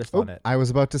consistent artist on it. I was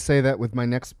about to say that with my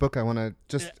next book. I wanted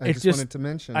to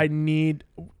mention.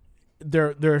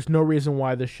 There's no reason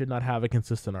why this should not have a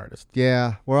consistent artist.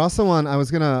 Yeah. We're also on, I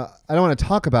don't want to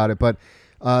talk about it, but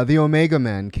the Omega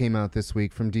Men came out this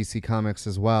week from DC Comics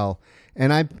as well,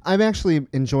 and I'm actually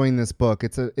enjoying this book.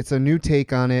 It's a new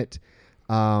take on it,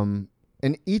 and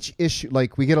each issue,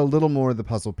 like, we get a little more of the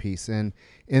puzzle piece. And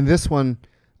in this one,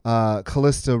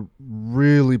 Callista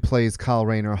really plays Kyle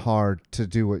Rayner hard to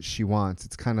do what she wants.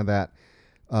 It's kind of that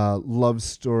love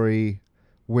story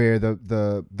where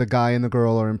the guy and the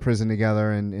girl are in prison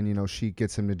together, and you know, she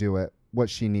gets him to do what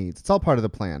she needs. It's all part of the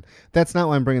plan. That's not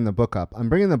why I'm bringing the book up. I'm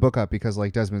bringing the book up because,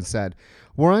 like Desmond said,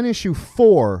 we're on issue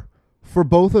 4 for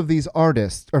both of these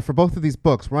artists, or for both of these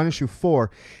books. We're on issue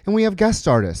 4, and we have guest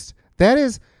artists.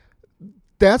 That's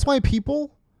why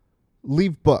people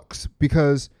leave books,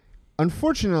 because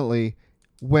unfortunately,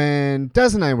 when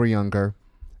Des and I were younger,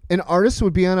 an artist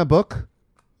would be on a book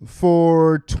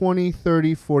for 20,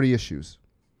 30, 40 issues.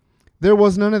 There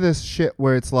was none of this shit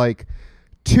where it's like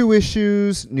 2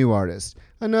 issues, new artist.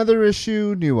 Another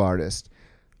issue, new artist.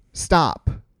 Stop.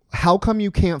 How come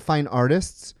you can't find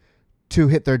artists to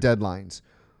hit their deadlines?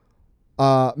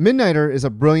 Midnighter is a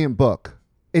brilliant book.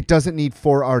 It doesn't need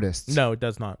 4 artists. No, it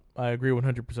does not. I agree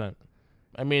 100%.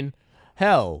 I mean,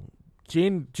 hell,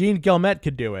 Gene Guillemette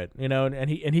could do it, and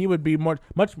he would be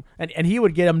and he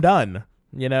would get them done.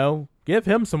 Give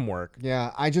him some work.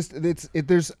 Yeah, I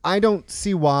don't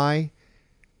see why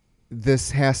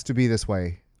this has to be this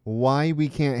way. Why we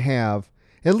can't have,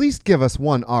 at least give us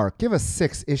 1 arc. Give us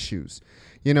 6 issues.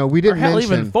 We didn't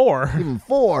mention even 4. Even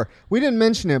 4. We didn't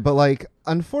mention it, but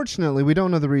unfortunately, we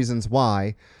don't know the reasons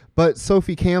why. But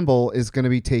Sophie Campbell is going to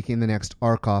be taking the next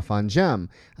arc off on Gem.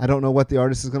 I don't know what the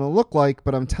artist is going to look like,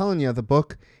 but I'm telling you, the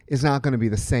book is not going to be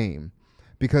the same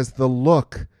because the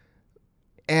look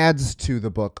adds to the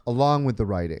book along with the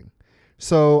writing.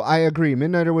 So I agree.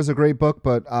 Midnighter was a great book,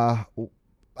 but I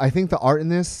think the art in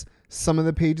this, some of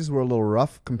the pages were a little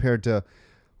rough compared to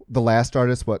the last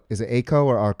artist. What is it, Aiko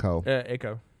or Arco?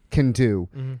 Aiko. Can do.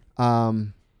 Mm-hmm.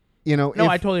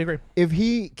 I totally agree. If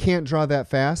he can't draw that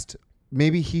fast,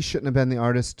 maybe he shouldn't have been the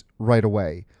artist right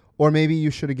away. Or maybe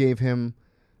you should have gave him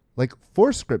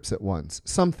 4 scripts at once.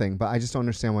 Something, but I just don't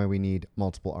understand why we need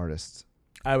multiple artists.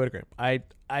 I would agree. I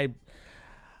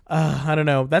don't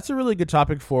know. That's a really good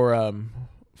topic for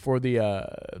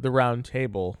the round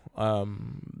table.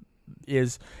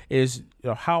 Is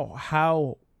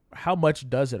how much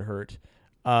does it hurt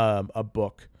a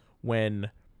book when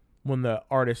the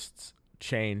artists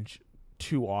change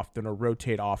too often or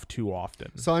rotate off too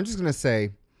often? So I'm just going to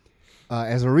say,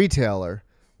 as a retailer,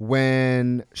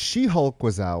 when She-Hulk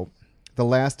was out, the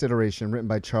last iteration written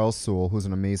by Charles Soule, who's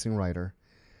an amazing writer,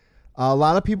 a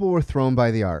lot of people were thrown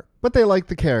by the art, but they liked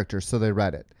the character, so they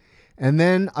read it. And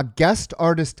then a guest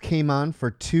artist came on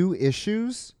for 2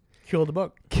 issues. Killed the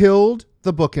book. Killed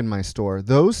the book in my store.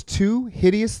 Those 2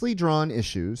 hideously drawn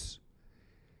issues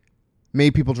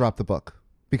made people drop the book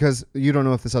because you don't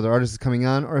know if this other artist is coming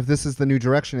on or if this is the new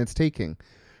direction it's taking.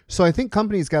 So I think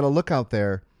companies got to look out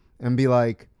there and be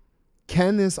like,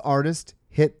 can this artist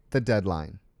hit the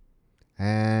deadline?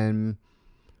 And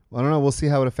I don't know. We'll see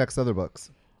how it affects other books.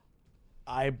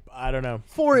 I don't know.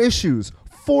 4 issues.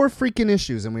 4 freaking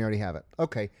issues, and we already have it.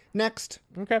 Okay, next.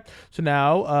 Okay. So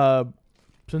now,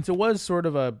 since it was sort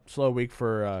of a slow week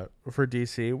for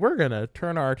DC, we're going to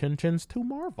turn our attentions to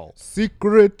Marvel.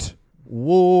 Secret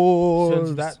Wars.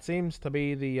 Since that seems to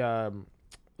be the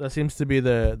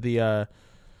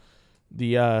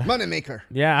moneymaker.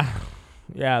 Yeah,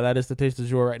 that is the taste du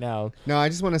jour right now. No, I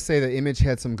just want to say that Image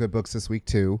had some good books this week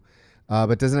too.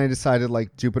 But Disney decided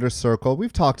Jupiter's Circle.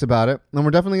 We've talked about it, and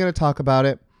we're definitely going to talk about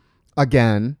it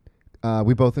again.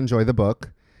 We both enjoy the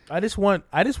book. I just want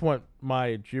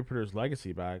my Jupiter's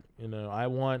Legacy back. Don't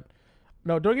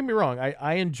get me wrong.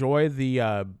 I enjoy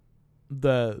the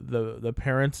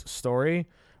parents' story,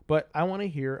 but I want to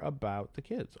hear about the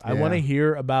kids. I want to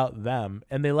hear about them,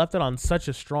 and they left it on such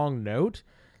a strong note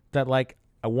that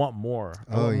I want more.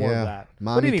 I want more of that.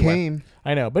 Mommy came.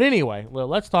 I know. But anyway,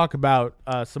 let's talk about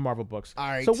some Marvel books. All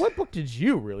right. So what book did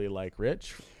you really like,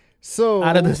 Rich? So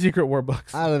out of the Secret War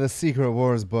books. Out of the Secret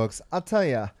Wars books, I'll tell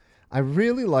you, I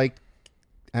really liked,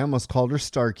 I almost called her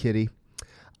Star Kitty.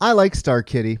 I like Star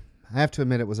Kitty. I have to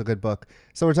admit it was a good book.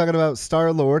 So we're talking about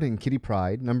Star-Lord and Kitty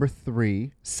Pryde, number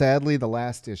 3. Sadly, the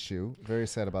last issue. Very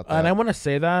sad about that. And I want to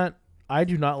say that I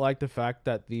do not like the fact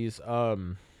that these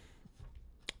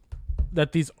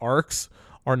arcs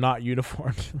are not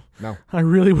uniform. No. I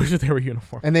really wish that they were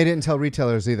uniform. And they didn't tell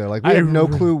retailers either. We have no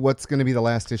clue what's going to be the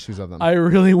last issues of them. I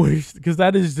really wish, because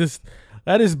that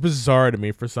is bizarre to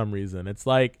me for some reason. It's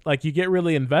like you get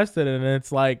really invested in it.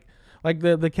 It's like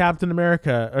the Captain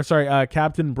America,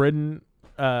 Captain Britain,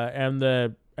 and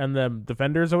the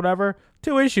Defenders or whatever.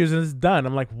 2 issues and it's done.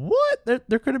 I'm like, what?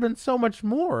 There could have been so much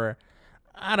more.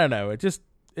 I don't know. It just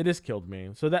killed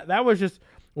me. So that was just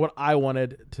what I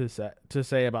wanted to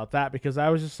say about that, because I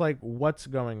was just like, what's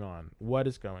going on? What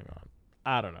is going on?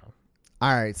 I don't know.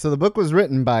 All right. So the book was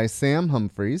written by Sam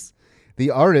Humphries. The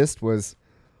artist was,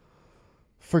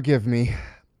 forgive me,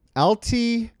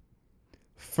 Alti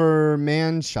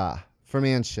Furmansha,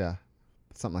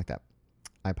 something like that.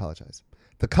 I apologize.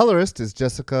 The colorist is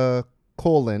Jessica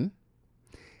Colin,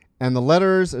 and the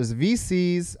letters is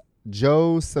VC's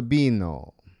Joe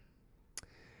Sabino.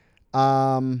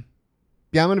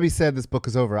 Yeah, I'm going to be sad this book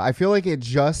is over. I feel like it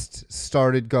just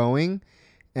started going,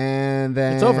 and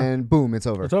then it's over. Boom, it's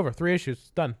over. It's over. 3 issues.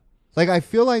 It's done. I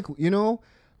feel like,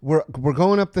 we're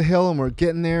going up the hill and we're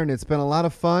getting there, and it's been a lot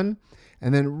of fun.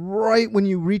 And then right when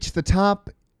you reach the top,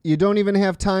 you don't even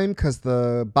have time because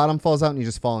the bottom falls out and you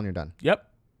just fall and you're done. Yep.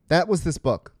 That was this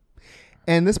book.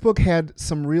 And this book had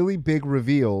some really big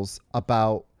reveals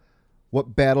about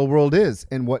what Battleworld is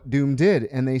and what Doom did.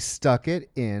 And they stuck it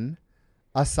in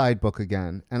a side book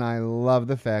again. And I love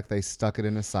the fact they stuck it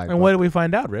in a side book. And what did we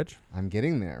find out, Rich? I'm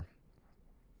getting there.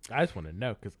 I just want to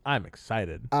know because I'm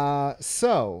excited.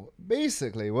 So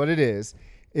basically what it is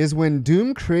when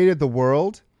Doom created the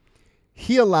world,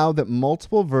 he allowed that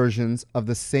multiple versions of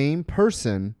the same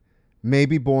person may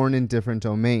be born in different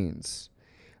domains.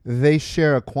 They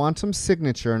share a quantum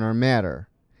signature in our matter,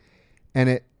 and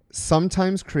it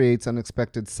sometimes creates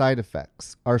unexpected side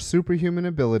effects. Our superhuman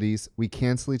abilities, we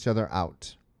cancel each other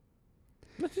out.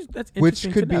 That's Which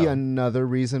interesting could to be know. another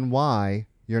reason why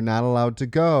you're not allowed to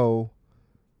go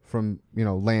from,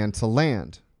 land to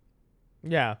land.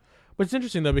 Yeah, but it's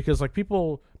interesting though because like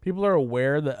people are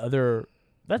aware that other.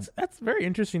 That's very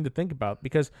interesting to think about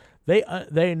because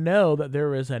they know that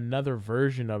there is another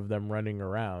version of them running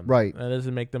around. Right. That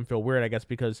doesn't make them feel weird, I guess,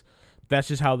 because that's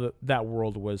just how that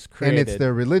world was created. And it's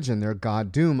their religion. Their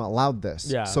god Doom allowed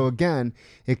this. Yeah. So again,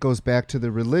 it goes back to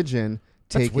the religion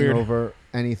That's taking weird. over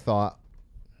any thought.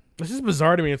 It's just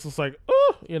bizarre to me. It's just like,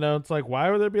 oh, it's like,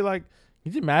 why would there be like,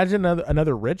 could you imagine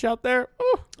another Rich out there?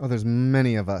 Oh, There's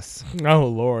many of us. oh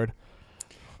Lord.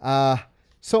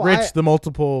 So Rich the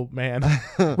multiple man.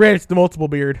 Rich the multiple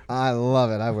beard. I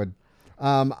love it. I would.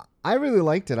 I really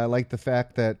liked it. I liked the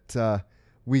fact that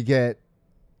we get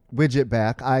Widget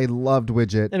back. I loved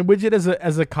Widget. And Widget as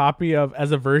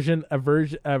a version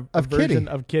Kitty.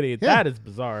 of Kitty. Yeah. That is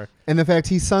bizarre. And the fact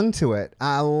he sung to it.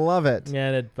 I love it. Yeah,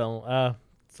 and it felt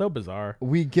so bizarre.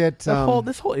 We get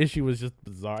This whole issue was just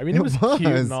bizarre. I mean, it was cute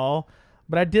and all,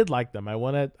 but I did like them. I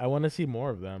want to see more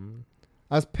of them.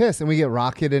 I was pissed, and we get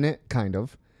Rocket in it, kind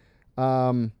of.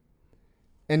 And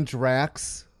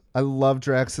Drax. I love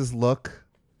Drax's look.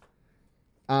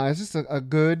 It's just a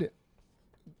good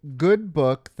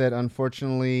book that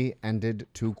unfortunately ended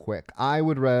too quick. I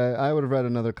would have read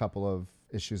another couple of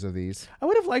issues of these. I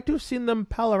would have liked to have seen them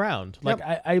pal around. Like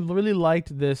I really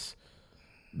liked this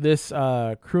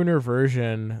crooner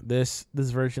version, this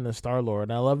version of Star-Lord.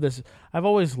 And I love this. I've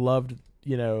always loved,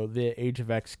 the Age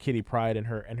of X Kitty Pryde and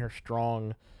her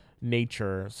strong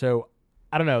nature. So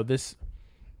I don't know, this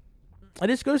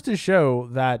goes to show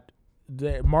that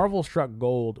the Marvel struck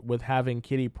gold with having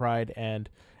Kitty Pryde and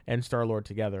Star-Lord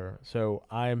together. So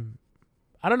I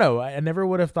don't know. I never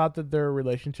would have thought that their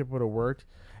relationship would have worked.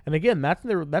 And again, that's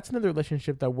another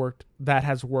relationship that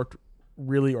has worked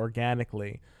really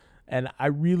organically. And I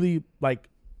really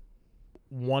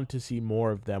want to see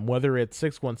more of them, whether it's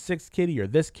 616 Kitty or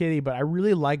this Kitty, but I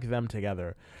really like them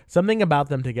together. Something about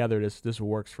them together just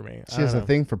works for me. She has a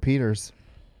thing for Peters.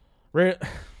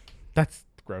 That's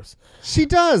gross. She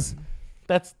does.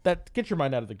 Get your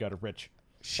mind out of the gutter, Rich.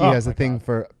 She has a thing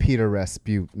for Peter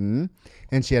Rasputin,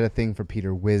 and she had a thing for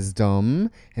Peter Wisdom,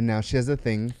 and now she has a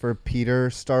thing for Peter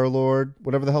Star-Lord,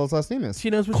 whatever the hell his last name is. She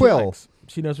knows what Quill. she likes.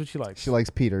 She knows what she likes. She likes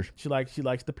Peter. She likes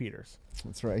the Peters.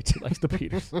 That's right. She likes the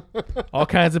Peters. All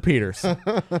kinds of Peters.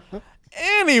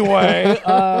 Anyway,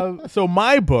 so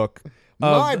my book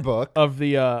of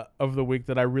the week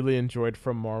that I really enjoyed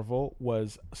from Marvel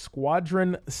was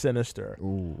Squadron Sinister.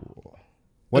 Ooh.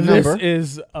 What This number?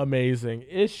 is amazing.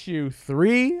 Issue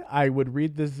 3. I would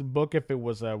read this book if it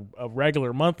was a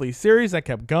regular monthly series that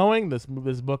kept going. This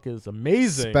book is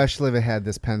amazing. Especially if it had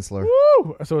this penciler.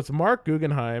 Woo! So it's Mark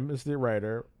Guggenheim is the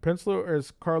writer. Penciler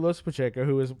is Carlos Pacheco,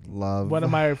 who is Love. one of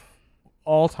my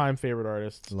all-time favorite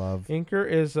artists. Love. Inker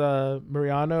is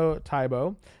Mariano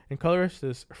Taibo, and colorist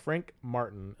is Frank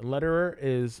Martin. And letterer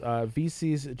is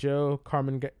VC's Joe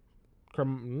Caramamanga.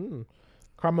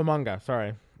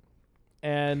 Sorry.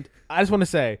 And I just want to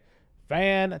say,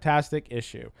 fantastic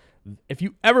issue. If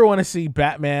you ever want to see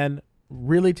Batman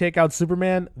really take out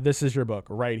Superman, this is your book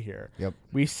right here. Yep.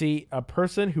 We see a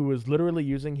person who is literally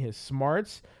using his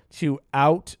smarts to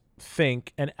outthink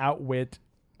and outwit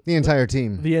The entire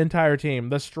team. the entire team.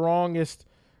 The strongest,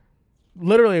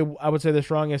 literally, I would say the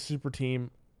strongest super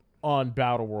team on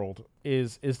Battleworld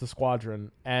is the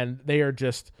Squadron. And they are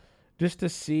just to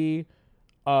see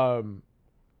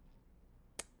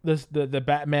the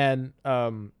Batman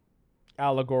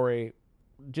allegory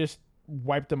just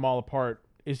wipe them all apart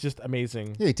is just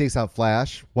amazing. Yeah, he takes out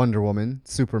Flash, Wonder Woman,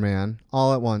 Superman,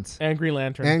 all at once. And Green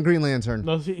Lantern. And Green Lantern.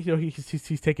 No,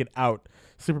 he's taken out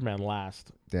Superman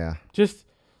last. Yeah. Just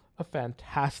a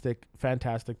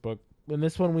fantastic book. In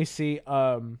this one, we see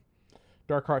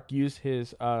Darkhawk use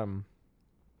his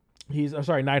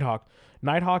Nighthawk.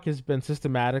 Nighthawk has been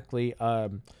systematically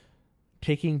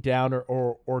taking down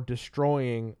or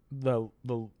destroying the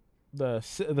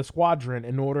the squadron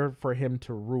in order for him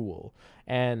to rule.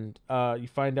 And you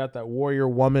find out that Warrior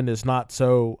Woman is not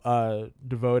so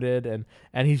devoted, and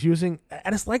he's using,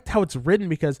 and it's like how it's written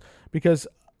because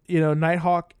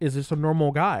Nighthawk is just a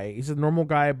normal guy. He's a normal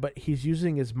guy, but he's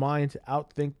using his mind to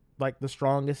outthink like the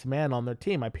strongest man on their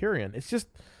team, Hyperion. It's just,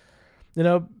 I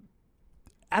don't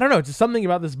know. Just something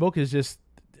about this book is just,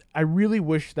 I really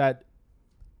wish this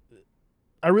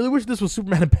was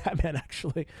Superman and Batman,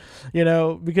 actually,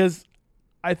 because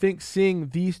I think seeing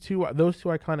those two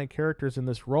iconic characters in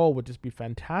this role would just be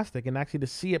fantastic. And actually to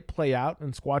see it play out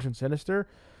in Squadron Sinister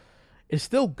is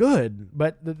still good.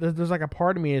 But there's like a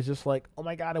part of me is just like, oh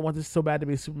my God, I want this so bad to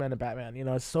be Superman and Batman.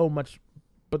 It's so much,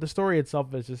 but the story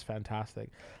itself is just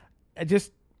fantastic.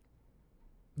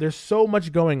 There's so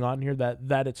much going on here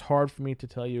that it's hard for me to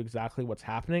tell you exactly what's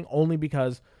happening, only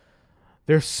because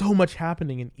there's so much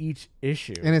happening in each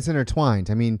issue. And it's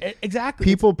intertwined. I mean, exactly.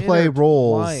 People play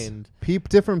roles.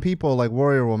 Different people, like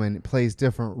Warrior Woman, plays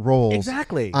different roles.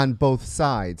 Exactly. On both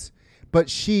sides. But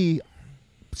she's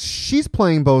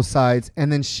playing both sides,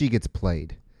 and then she gets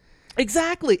played.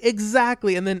 Exactly.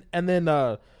 And then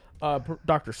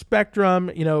Dr.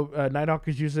 Spectrum, Nighthawk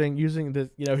is using the,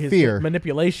 his fear,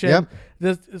 manipulation. Yep.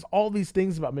 There's all these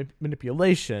things about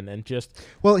manipulation and just.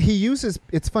 Well,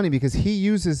 it's funny because he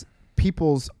uses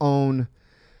people's own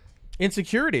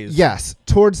insecurities. Yes,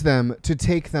 towards them to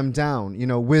take them down.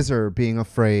 Wizard being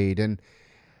afraid and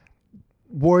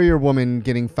Warrior Woman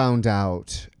getting found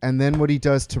out, and then what he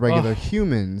does to regular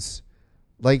humans.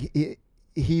 Like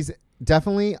he's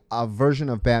definitely a version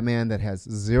of Batman that has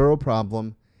zero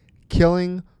problem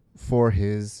killing for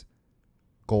his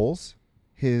goals,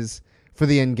 for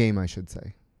the end game, I should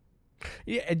say.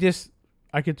 Yeah,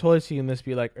 I could totally see in this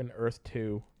be like an Earth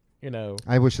 2.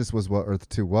 I wish this was what Earth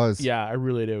 2 was. Yeah, I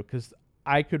really do, because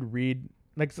I could read,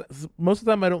 like, most of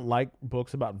the time I don't like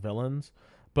books about villains,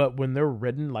 but when they're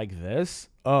written like this,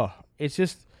 it's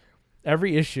just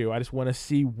every issue I just want to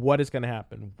see what is going to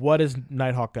happen. What is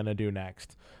Nighthawk going to do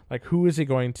next? Like, who is he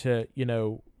going to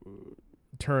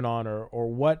turn on,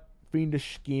 or what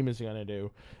fiendish scheme is he going to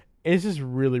do? It's just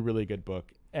really, really good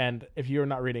book. And if you're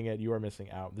not reading it, you are missing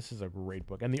out. This is a great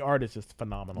book. And the art is just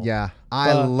phenomenal. Yeah.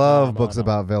 I love books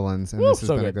about villains, and this has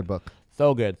been a good book.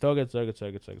 So good.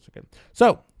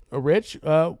 So, Rich,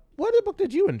 what book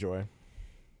did you enjoy?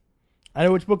 I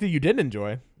know which book that you didn't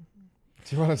enjoy.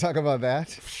 Do you want to talk about that?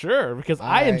 Sure, because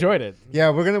I enjoyed it. Yeah,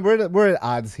 we're at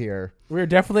odds here. We're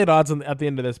definitely at odds at the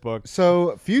end of this book.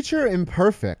 So, Future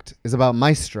Imperfect is about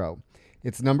Maestro.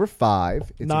 It's number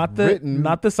 5. It's not the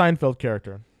Seinfeld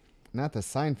character. Not the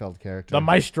Seinfeld character. The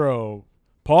Maestro.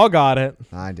 Paul got it.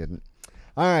 I didn't.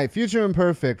 All right. Future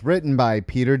Imperfect, written by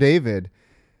Peter David.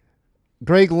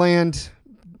 Greg Land,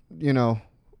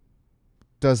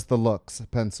 does the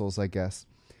pencils, I guess.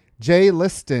 Jay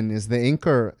Liston is the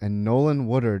inker, and Nolan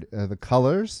Woodard the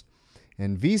colors.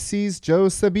 And VC's Joe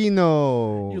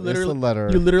Sabino is the letter.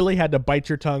 You literally had to bite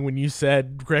your tongue when you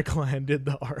said Greg Land did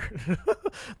the art.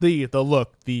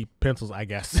 the pencils, I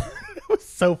guess. It was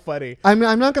so funny. I'm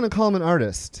not going to call him an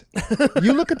artist.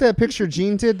 You look at that picture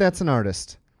Gene did, that's an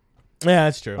artist. Yeah,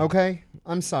 that's true. Okay?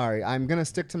 I'm sorry. I'm going to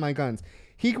stick to my guns.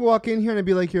 He could walk in here and I'd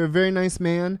be like, you're a very nice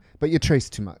man, but you trace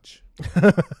too much.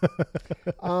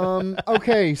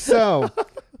 Okay, so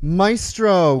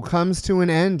Maestro comes to an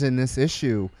end in this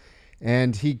issue.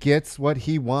 And he gets what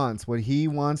he wants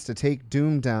to take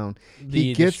Doom down.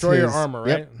 He gets Destroyer armor,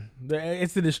 right? Yep.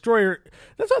 It's the Destroyer.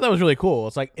 That's why that was really cool.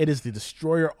 It's like it is the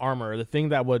Destroyer armor, the thing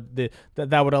that would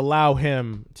that would allow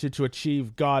him to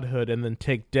achieve godhood and then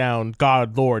take down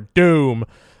God Lord Doom.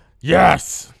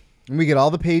 Yes. And we get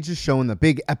all the pages showing the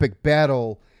big epic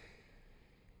battle.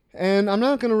 And I'm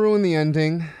not going to ruin the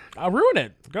ending. I'll ruin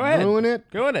it. Go ahead.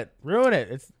 Ruin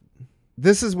it.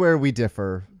 This is where we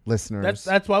differ. Listeners,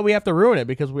 that's why we have to ruin it,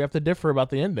 because we have to differ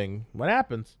about the ending. What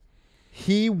happens?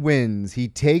 He wins. He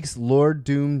takes Lord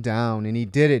Doom down, and he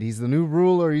did it. He's the new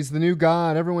ruler. He's the new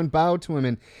god. Everyone bowed to him,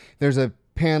 and there's a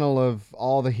panel of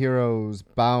all the heroes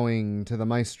bowing to the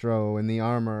Maestro in the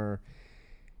armor.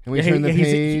 And we turn the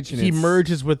page. He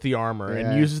merges with the armor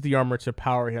and uses the armor to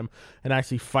power him, and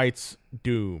actually fights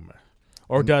Doom.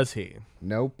 Or does he?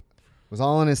 Nope. It was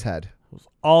all in his head.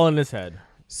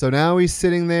 So now he's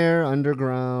sitting there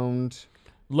underground,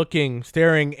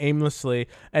 staring aimlessly,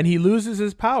 and he loses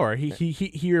his power.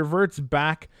 He reverts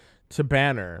back to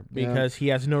Banner because he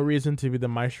has no reason to be the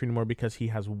Maestro anymore, because he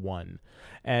has won.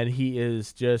 And he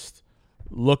is just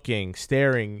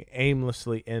staring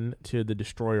aimlessly into the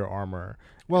Destroyer armor.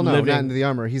 Well, no, not into the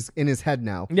armor. He's in his head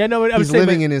now. Yeah, no, he's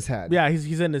living in his head. Yeah,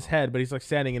 he's in his head, but he's like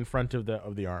standing in front of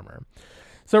the armor.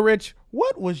 So, Rich,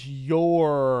 what was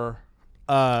your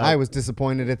I was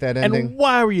disappointed at that ending. And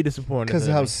why were you disappointed? Because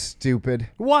how stupid.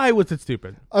 Why was it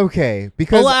stupid? Okay,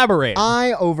 because Elaborate.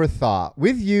 I overthought.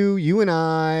 With you and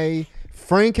I,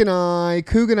 Frank and I,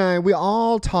 Coog and I, we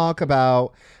all talk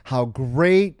about how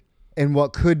great and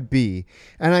what could be.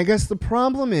 And I guess the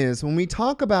problem is when we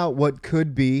talk about what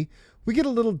could be, we get a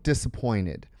little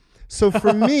disappointed. So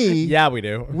for me... Yeah, we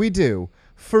do. We do.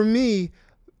 For me,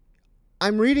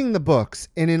 I'm reading the books,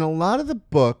 and in a lot of the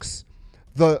books...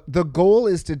 The goal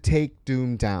is to take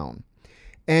Doom down.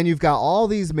 And you've got all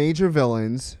these major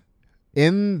villains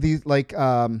in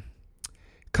the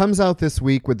comes out this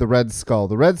week with the Red Skull.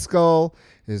 The Red Skull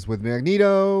is with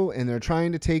Magneto, and they're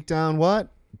trying to take down what?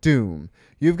 Doom.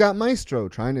 You've got Maestro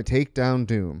trying to take down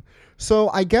Doom. So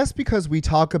I guess because we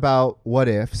talk about what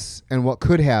ifs and what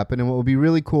could happen and what would be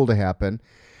really cool to happen,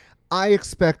 I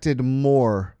expected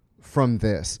more from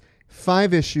this.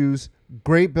 5 issues,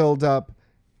 great build up.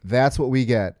 That's what we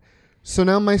get. So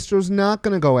now Maestro's not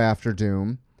going to go after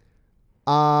Doom.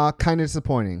 Kind of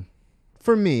disappointing.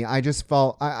 For me, I just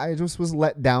felt... I just was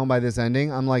let down by this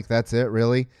ending. I'm like, that's it,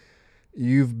 really?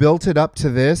 You've built it up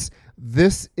to this.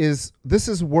 This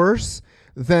is worse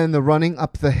than the running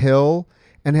up the hill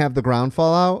and have the ground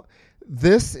fall out.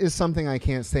 This is something I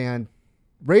can't say on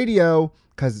radio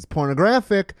because it's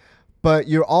pornographic, but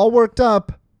you're all worked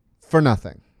up for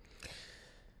nothing.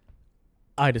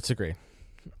 I disagree.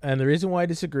 And the reason why I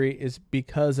disagree is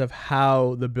because of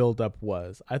how the buildup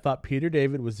was. I thought Peter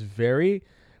David was very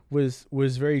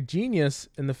genius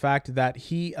in the fact that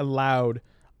he allowed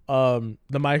the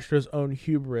Maestro's own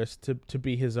hubris to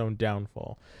be his own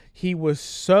downfall. He was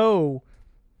so,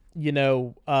 he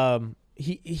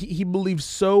believed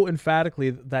so emphatically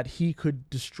that he could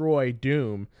destroy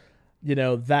Doom,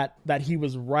 that he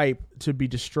was ripe to be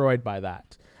destroyed by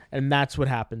that. And that's what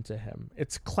happened to him.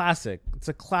 It's classic. It's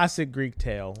a classic Greek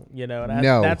tale,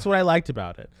 and that's what I liked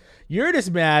about it. You're just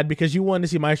mad because you wanted to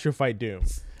see Maestro fight Doom.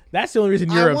 That's the only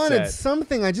reason you're upset. I wanted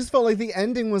something. I just felt like the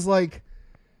ending was like,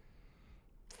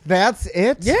 that's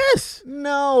it? Yes.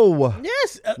 No.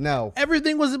 Yes. No.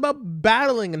 Everything was about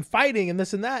battling and fighting and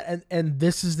this and that, and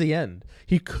this is the end.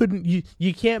 He couldn't.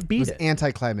 You can't beat it. It was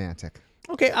anticlimactic.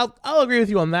 Okay, I'll agree with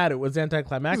you on that. It was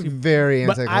anticlimactic. It was very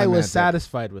anticlimactic. But I was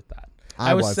satisfied with that.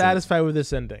 I was satisfied with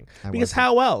this ending because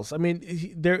how else? I mean,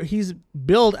 he's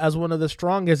billed as one of the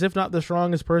strongest, if not the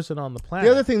strongest person on the planet.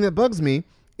 The other thing that bugs me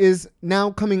is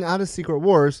now coming out of Secret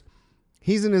Wars,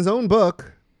 he's in his own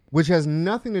book, which has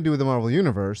nothing to do with the Marvel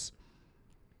Universe,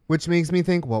 which makes me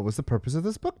think, what was the purpose of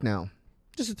this book now?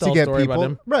 Just to tell a story about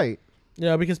him. Right.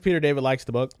 Yeah, because Peter David likes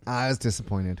the book. I was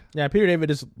disappointed. Yeah, Peter David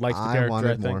just likes the character. I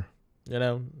wanted more.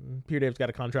 Peter David's got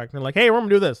a contract, and they're like, hey, we're going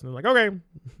to do this. And they're like, okay,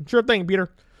 sure thing, Peter.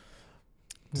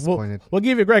 Disappointed. We'll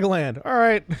give you Greg Land. All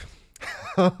right.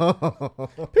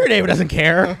 Peter David doesn't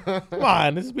care. Come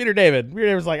on, this is Peter David. Peter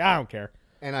David's like, I don't care.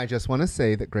 And I just want to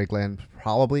say that Greg Land is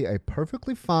probably a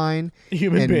perfectly fine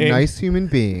and nice human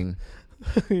being.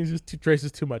 He just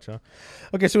traces too much, huh?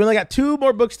 Okay, so we only got 2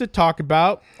 more books to talk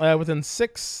about within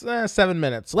 7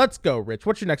 minutes. Let's go, Rich.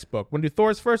 What's your next book? Want to do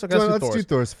Thor's first? Okay, let's do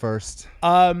Thor's first.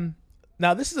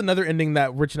 Now this is another ending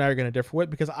that Rich and I are going to differ with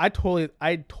because I totally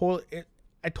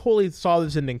saw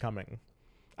this ending coming.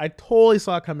 I totally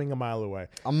saw it coming a mile away.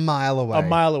 A mile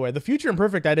away. The Future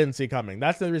Imperfect I didn't see coming.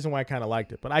 That's the reason why I kind of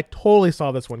liked it. But I totally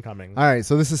saw this one coming. All right,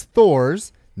 so this is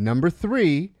Thor's number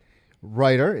 3.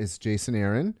 Writer is Jason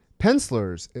Aaron.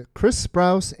 Pencilers, Chris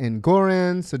Sprouse and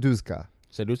Goran Saduzka.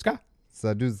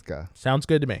 Saduzka. Sounds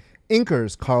good to me.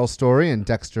 Inkers, Carl Story and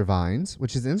Dexter Vines,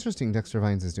 which is interesting. Dexter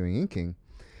Vines is doing inking.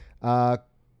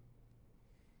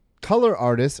 Color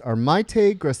artists are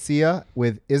Maite Gracia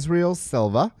with Israel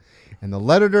Silva. And the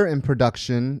letterer in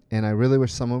production, and I really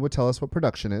wish someone would tell us what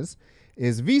production is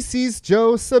VC's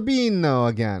Joe Sabino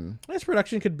again. This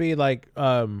production could be like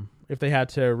if they had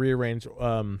to rearrange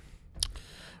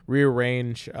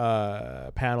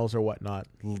panels or whatnot.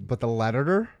 But the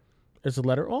letterer? Is the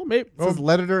letter? Oh, maybe. It says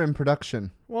letterer in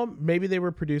production. Well, maybe they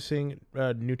were producing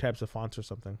new types of fonts or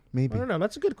something. Maybe. I don't know.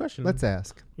 That's a good question. Let's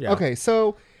ask. Yeah. Okay,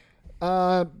 so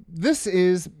this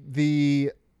is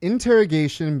the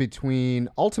interrogation between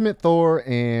Ultimate Thor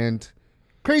and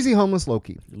Crazy Homeless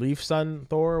Loki. Leaf Sun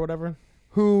Thor or whatever.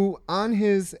 Who on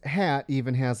his hat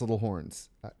even has little horns.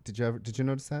 Did you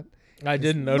notice that? I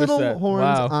didn't notice that. Little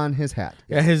horns on his hat.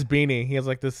 Yeah, his beanie. He has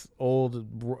like this old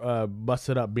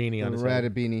busted up beanie on his head.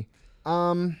 Ratted beanie.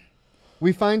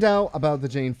 We find out about the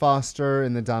Jane Foster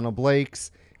and the Donald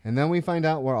Blakes, and then we find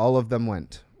out where all of them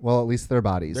went. Well, at least their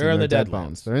bodies. They're in the dead Deadlands.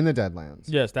 bones. They're in the Deadlands.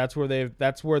 Yes, that's where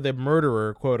the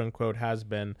murderer, quote unquote, has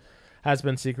been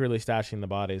secretly stashing the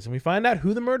bodies, and we find out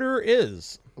who the murderer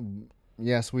is.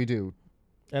 Yes, we do.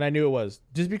 And I knew it was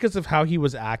just because of how he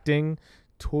was acting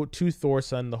to Thor's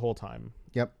son the whole time.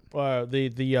 Yep.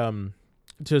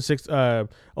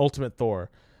 Ultimate Thor.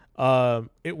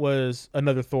 It was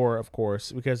another Thor, of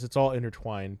course, because it's all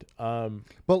intertwined. But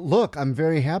look, I'm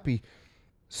very happy.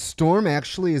 Storm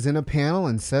actually is in a panel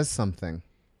and says something.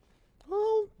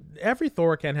 Well, every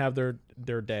Thor can have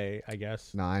their day, I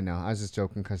guess. No, I know. I was just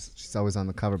joking because she's always on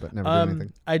the cover, but never do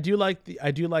anything. I do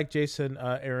like Jason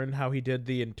Aaron, how he did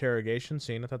the interrogation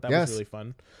scene. I thought that was really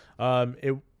fun.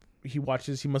 He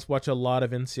must watch a lot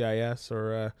of NCIS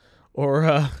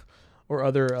or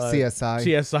other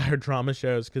CSI or drama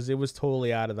shows, because it was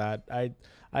totally out of that.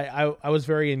 I was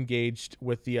very engaged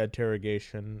with the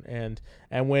interrogation,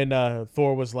 and when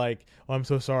Thor was like, "Oh, I'm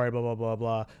so sorry, blah blah blah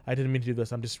blah. I didn't mean to do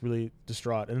this. I'm just really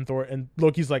distraught." And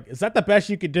Loki's like, "Is that the best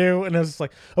you could do?" And I was just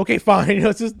like, "Okay, fine."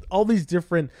 It's just all these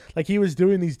different, like, he was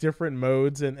doing these different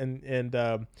modes, and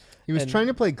he was trying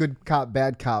to play good cop,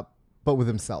 bad cop, but with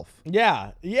himself.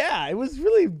 Yeah, it was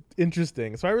really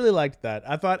interesting. So I really liked that.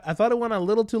 I thought it went a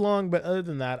little too long, but other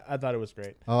than that, I thought it was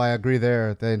great. Oh, I agree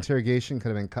there. The interrogation could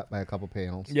have been cut by a couple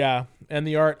panels. Yeah, and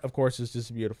the art, of course, is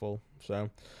just beautiful. So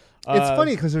it's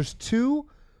funny because there's two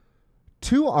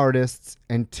artists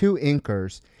and two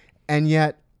inkers, and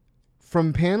yet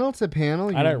from panel to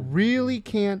panel, you really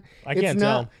can't. I can't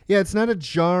tell. Yeah, it's not a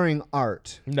jarring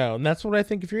art. No, and that's what I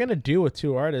think. If you're gonna do with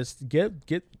two artists,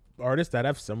 get artists that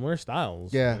have similar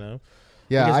styles. Yeah. You know?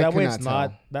 Yeah, because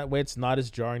that way it's not as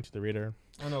jarring to the reader.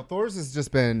 I know Thor's has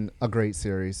just been a great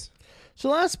series. So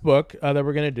the last book that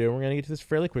we're going to get to this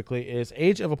fairly quickly, is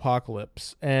Age of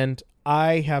Apocalypse. And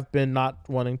I have been not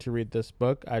wanting to read this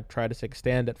book. I tried to take a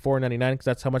stand at $4.99 because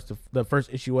that's how much the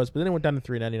first issue was, but then it went down to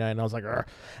 $3.99, and I was like, "Argh."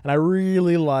 And I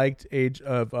really liked Age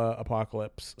of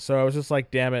Apocalypse. So I was just like,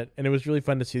 damn it. And it was really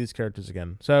fun to see these characters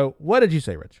again. So what did you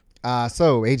say, Rich?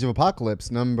 So Age of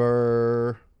Apocalypse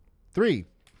number 3,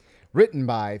 written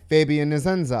by Fabian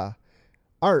Nicieza,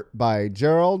 art by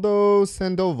Geraldo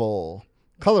Sandoval,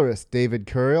 colorist David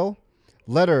Curiel,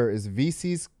 letter is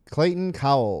VC's Clayton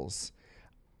Cowles.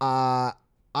 I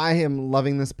am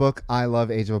loving this book. I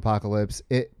love Age of Apocalypse.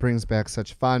 It brings back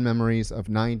such fond memories of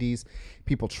 90s.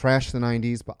 People trash the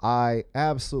 90s, but I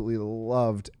absolutely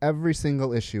loved every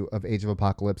single issue of Age of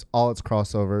Apocalypse, all its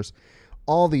crossovers,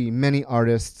 all the many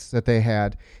artists that they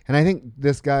had. And I think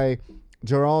this guy,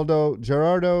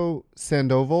 Gerardo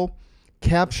Sandoval,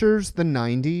 captures the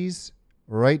 90s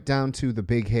right down to the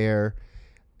big hair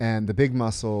and the big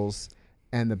muscles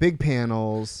and the big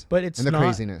panels, but it's and the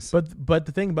craziness. But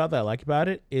the thing about that I like about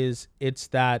it is it's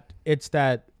the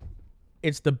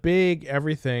big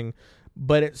everything,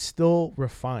 but it's still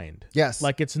refined. Yes.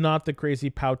 Like, it's not the crazy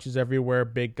pouches everywhere,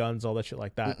 big guns, all that shit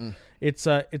like that. It's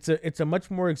a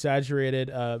much more exaggerated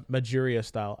Maguire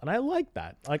style, and I like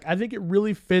that. Like, I think it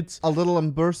really fits a little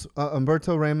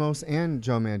Umberto Ramos and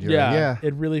Joe Madureira. Yeah,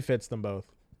 it really fits them both.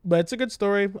 But it's a good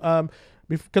story.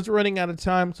 Because we're running out of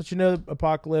time, so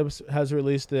Apocalypse has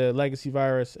released the legacy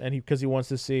virus, and because he wants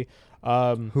to see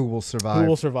who will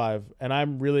survive. And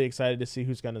I'm really excited to see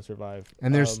who's going to survive.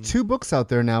 And there's 2 books out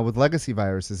there now with legacy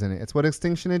viruses in it. It's what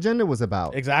Extinction Agenda was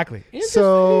about. Exactly.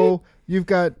 So you've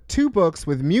got 2 books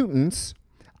with mutants.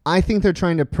 I think they're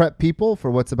trying to prep people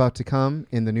for what's about to come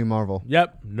in the new Marvel.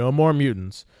 Yep, no more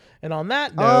mutants. And on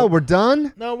that note... Oh, we're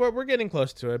done? No, we're getting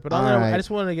close to it. But I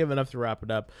just wanted to give enough to wrap it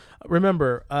up.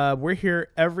 Remember, we're here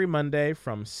every Monday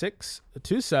from 6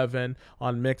 to 7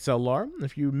 on MixLR.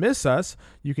 If you miss us,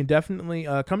 you can definitely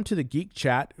come to the Geek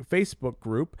Chat Facebook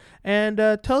group and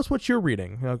tell us what you're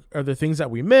reading. Are there things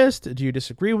that we missed? Do you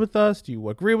disagree with us? Do you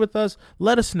agree with us?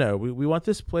 Let us know. We want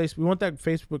this place, we want that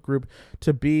Facebook group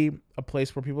to be a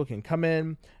place where people can come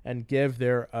in and give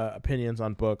their opinions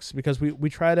on books, because we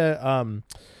try to...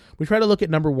 We try to look at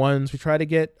number ones. We try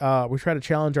to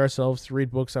challenge ourselves to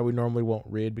read books that we normally won't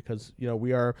read, because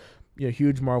we are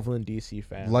huge Marvel and DC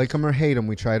fans. Like them or hate them,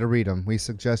 we try to read them. We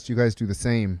suggest you guys do the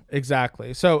same.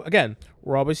 Exactly. So again,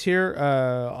 we're always here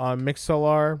on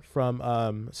MixLR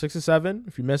from 6 to 7.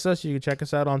 If you miss us, you can check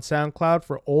us out on SoundCloud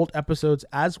for old episodes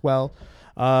as well.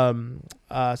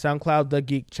 SoundCloud, the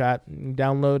Geek Chat.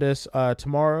 Download us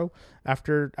tomorrow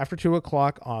after 2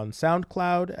 o'clock on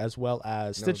SoundCloud, as well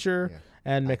as Stitcher.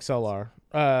 And MixLR.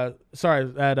 At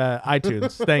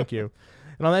iTunes. Thank you.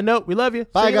 And on that note, we love you.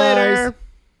 Bye, See you guys. later.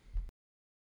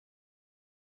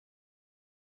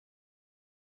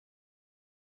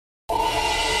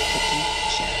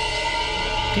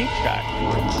 Geek Chat.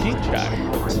 Geek Chat.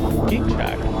 Geek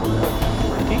Chat.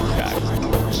 Geek Chat.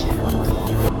 Geek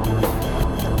Chat.